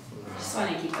 Just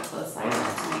wanna keep a close eye on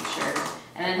it to make sure.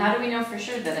 And then how do we know for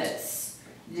sure that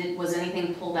was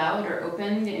anything pulled out or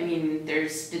opened? I mean, did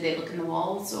they look in the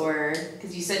walls or,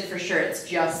 cause you said for sure it's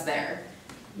just there.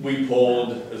 We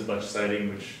pulled as much siding,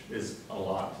 which is a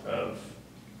lot of,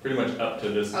 pretty much up to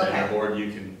this Okay. banner board,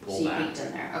 you can So pull you back. peeked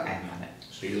in there, okay, got it.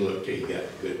 So you looked till you got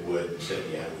good wood and said,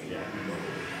 yeah, we Yeah. know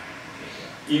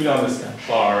what Even on this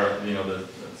far, the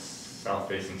south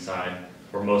facing side,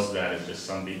 where most of that is just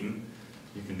sun beaten,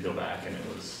 you can peel back and it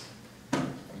was,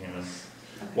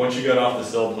 once you got off the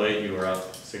sill plate, you were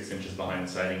up 6 inches behind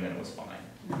the siding, then it was fine.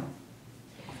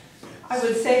 I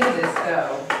would say this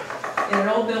though, in an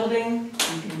old building,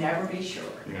 you can never be sure.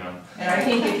 And I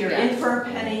think if you're in for a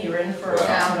penny, you're in for a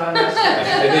pound on this one.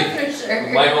 I think For sure.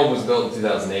 my home was built in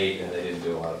 2008 and they didn't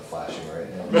do a lot of flashing, right?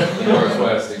 And the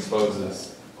Northwest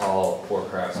exposes all poor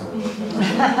craftsmen.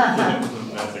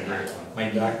 That's a great one. My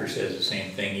doctor says the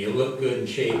same thing, you look good in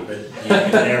shape, but you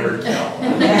can never tell.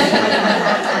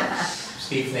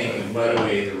 Steve thinking, by the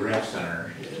way, the rec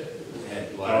center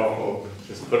had a lot of hope.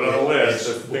 Just put it on a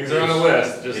list, things are on a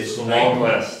list, just It's a long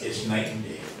list. It's night and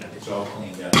day, it's all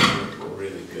cleaned up, we're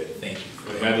really good, thank you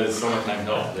for That that. is summertime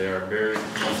help, they are very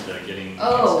used to getting.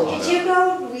 Oh. things Did you caught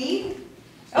up. go read? Yeah,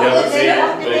 Oh, let's did see. they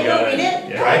go They got read it. it?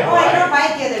 Yeah. Drive Oh, I by. drove by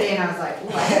it the other day and I was like,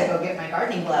 oh, I gotta go get my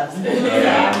gardening gloves. Yeah,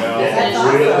 That's That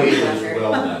awesome. really was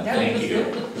well done, Yeah, thank it was you.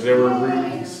 good. Because there were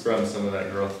roots from some of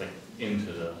that growth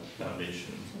into the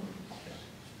foundation.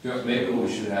 Maybe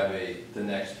we should have the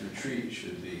next retreat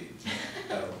should be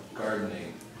a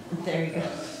gardening. There you go.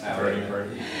 Gardening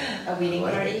party. A weeding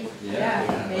party?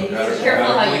 Yeah, maybe. Grab a-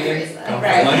 Careful how you grab a phrase Come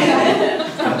that. for Right.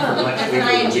 lunch. Come for lunch, There's we an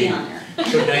will ING be- on there.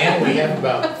 So Diane, we have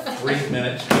about 3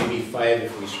 minutes, maybe 5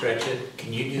 if we stretch it.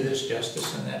 Can you do this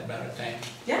justice in that amount of time?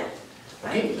 Yeah,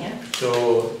 I can.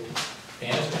 So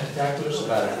Diane's gonna talk to us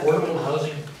about affordable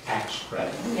housing tax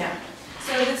credit. Yeah,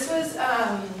 so this was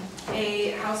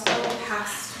a House bill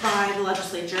passed by the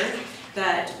legislature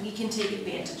that we can take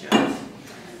advantage of.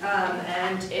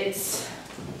 And it's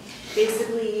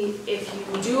basically, if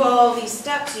you do all these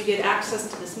steps, you get access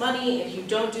to this money. If you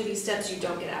don't do these steps, you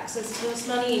don't get access to this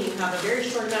money, and you have a very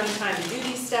short amount of time to do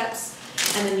these steps,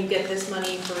 and then you get this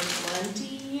money for 20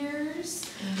 years.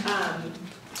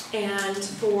 And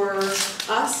for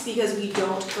us, because we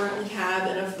don't currently have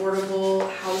an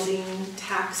affordable housing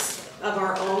tax of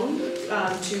our own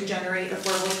to generate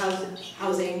affordable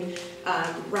housing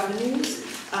revenues,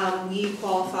 we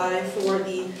qualify for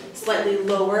the slightly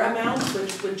lower amount,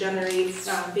 which would generate,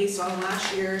 based on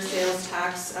last year's sales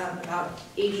tax, about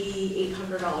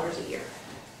 $8,800 a year,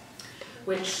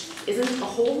 which isn't a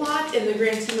whole lot in the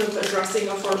grand scheme of addressing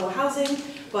affordable housing,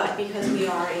 but because we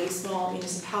are a small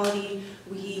municipality,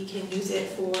 we can use it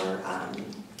for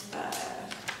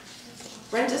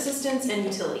rent assistance and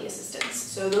utility assistance.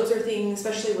 So those are things,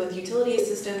 especially with utility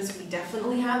assistance, we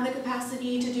definitely have the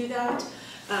capacity to do that.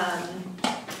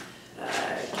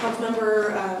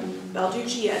 Councilmember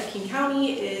Balducci at King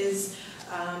County is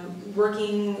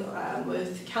working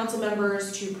with council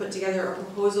members to put together a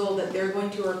proposal that they're going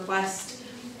to request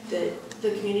that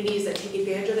the communities that take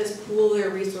advantage of this pool their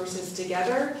resources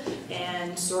together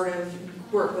and sort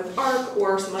of work with ARC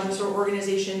or some other sort of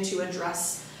organization to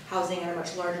address housing at a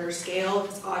much larger scale,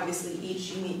 because obviously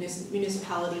each unique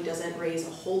municipality doesn't raise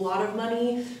a whole lot of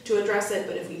money to address it,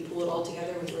 but if we pool it all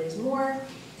together, we raise more.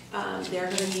 They're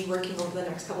going to be working over the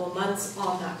next couple of months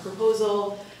on that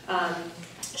proposal.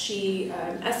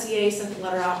 SCA sent the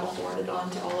letter out, I'll forward it on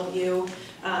to all of you,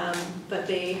 but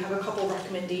they have a couple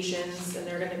recommendations and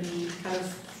they're going to be kind of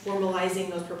formalizing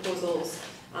those proposals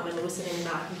and listening to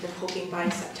that. I think they're hoping by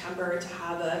September to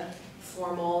have a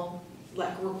formal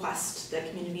request that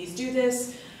communities do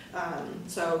this.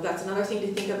 So that's another thing to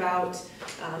think about.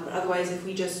 But otherwise, if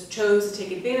we just chose to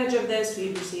take advantage of this,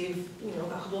 we'd receive, a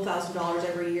couple $1,000s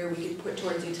every year we could put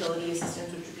towards utility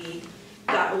assistance, which would be,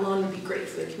 that alone would be great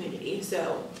for the community.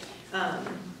 So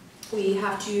we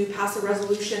have to pass a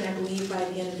resolution, I believe, by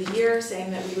the end of the year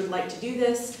saying that we would like to do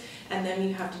this. And then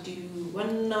we have to do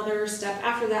one other step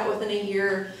after that within a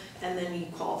year, and then we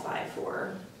qualify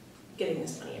for getting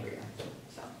this money every year.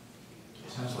 So.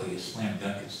 It sounds like a slam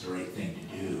dunk, it's the right thing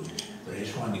to do, but I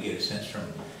just wanted to get a sense from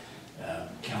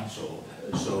council.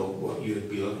 So what you would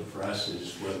be looking for us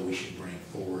is whether we should bring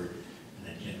forward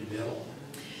an agenda bill.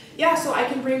 Yeah, so I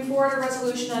can bring forward a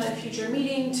resolution at a future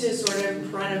meeting to sort of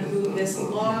try to move this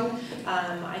along.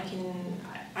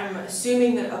 I'm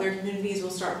assuming that other communities will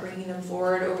start bringing them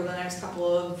forward over the next couple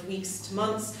of weeks to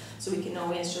months, so we can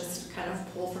always just kind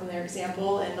of pull from their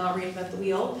example and not reinvent the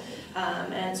wheel,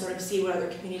 and sort of see what other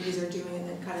communities are doing and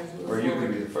then kind of move Or forward. you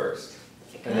could be the first.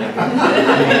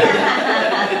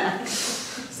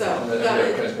 So So,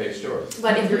 That kind of pays yours.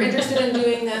 but if you're interested in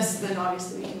doing this, then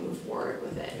obviously we can move forward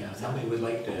with it. Yeah, somebody would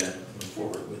like to move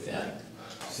forward with that.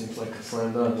 Seems like a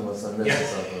slam dunk unless I'm missing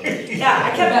something.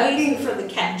 Yeah, I kept waiting for the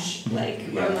catch, like,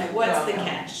 I'm like, what's the Yeah.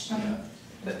 catch? Yeah.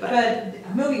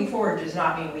 But moving forward does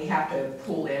not mean we have to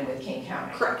pull in with King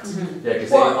County. Correct. Yeah,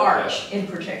 'cause Or eight- Arch in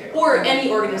particular. Or any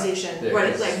organization, Yeah,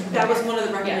 right, 'cause- like, that was one of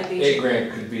the recommendations. 8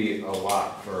 grand could be a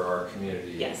lot for our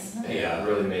community. Yes. And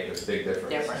really make a big difference.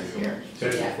 Difference to- here.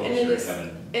 Especially Yeah. closer And it to is- having.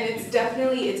 And it's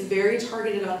definitely, it's very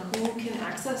targeted on who can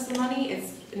access the money,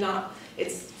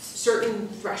 it's certain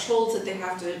thresholds that they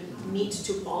have to meet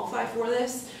to qualify for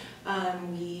this.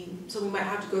 So we might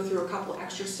have to go through a couple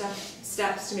extra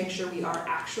steps to make sure we are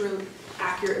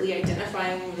accurately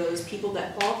identifying those people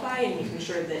that qualify and making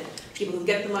sure that people who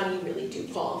get the money really do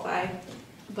qualify.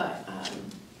 But,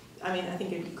 I mean, I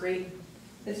think it'd be great.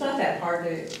 It's not that hard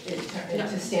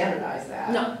to standardize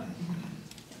that. No,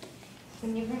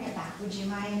 When you bring it back, would you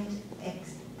mind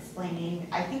explaining,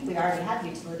 I think we already have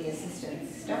utility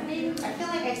assistance, don't we? I feel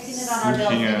like I've seen it on our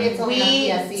bills, maybe it's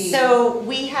only on PSE. So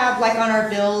we have, like on our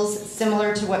bills,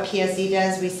 similar to what PSE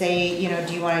does, we say, you know,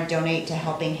 do you want to donate to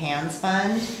Helping Hands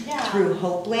Fund Yeah. through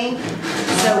HopeLink?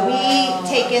 So we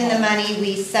take in the money,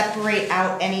 we separate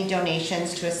out any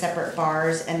donations to a separate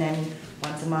bars, and then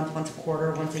once a month, once a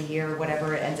quarter, once a year,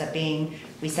 whatever it ends up being,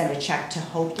 we send a check to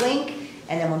HopeLink.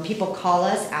 And then when people call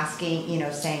us asking, you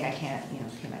know, saying I can't, you know,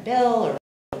 pay my bill or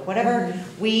whatever,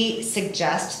 we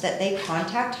suggest that they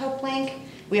contact HopeLink.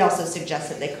 We also suggest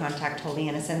that they contact Holy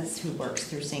Innocents, who works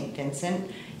through St.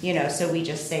 Vincent. You know, so we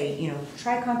just say, you know,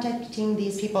 try contacting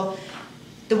these people.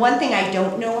 The one thing I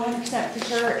don't know 100% for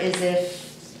sure is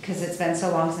if, because it's been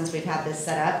so long since we've had this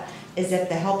set up, is if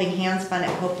the Helping Hands Fund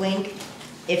at HopeLink,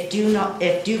 if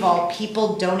Duval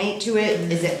people donate to it,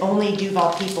 is it only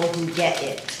Duval people who get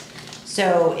it?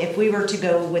 So if we were to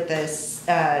go with this,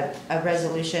 a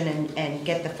resolution and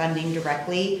get the funding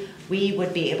directly, we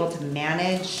would be able to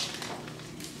manage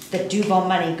the Duval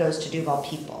money goes to Duval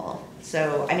people.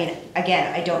 So, I mean,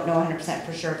 again, I don't know 100%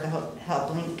 for sure if the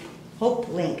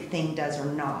HopeLink thing does or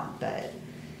not, but,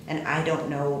 and I don't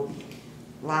know,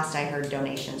 last I heard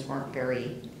donations weren't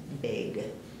very big.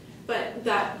 but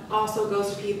that also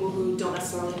goes to people who don't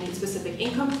necessarily meet specific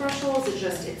income thresholds,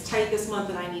 it's tight this month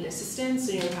and I need assistance,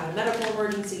 so you've had a medical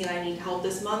emergency and I need help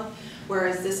this month,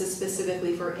 whereas this is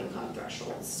specifically for income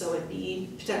thresholds, so it'd be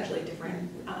potentially different,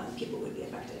 people would be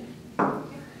affected. All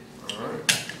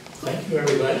right. Thank you,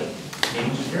 everybody.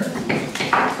 Meeting's adjourned.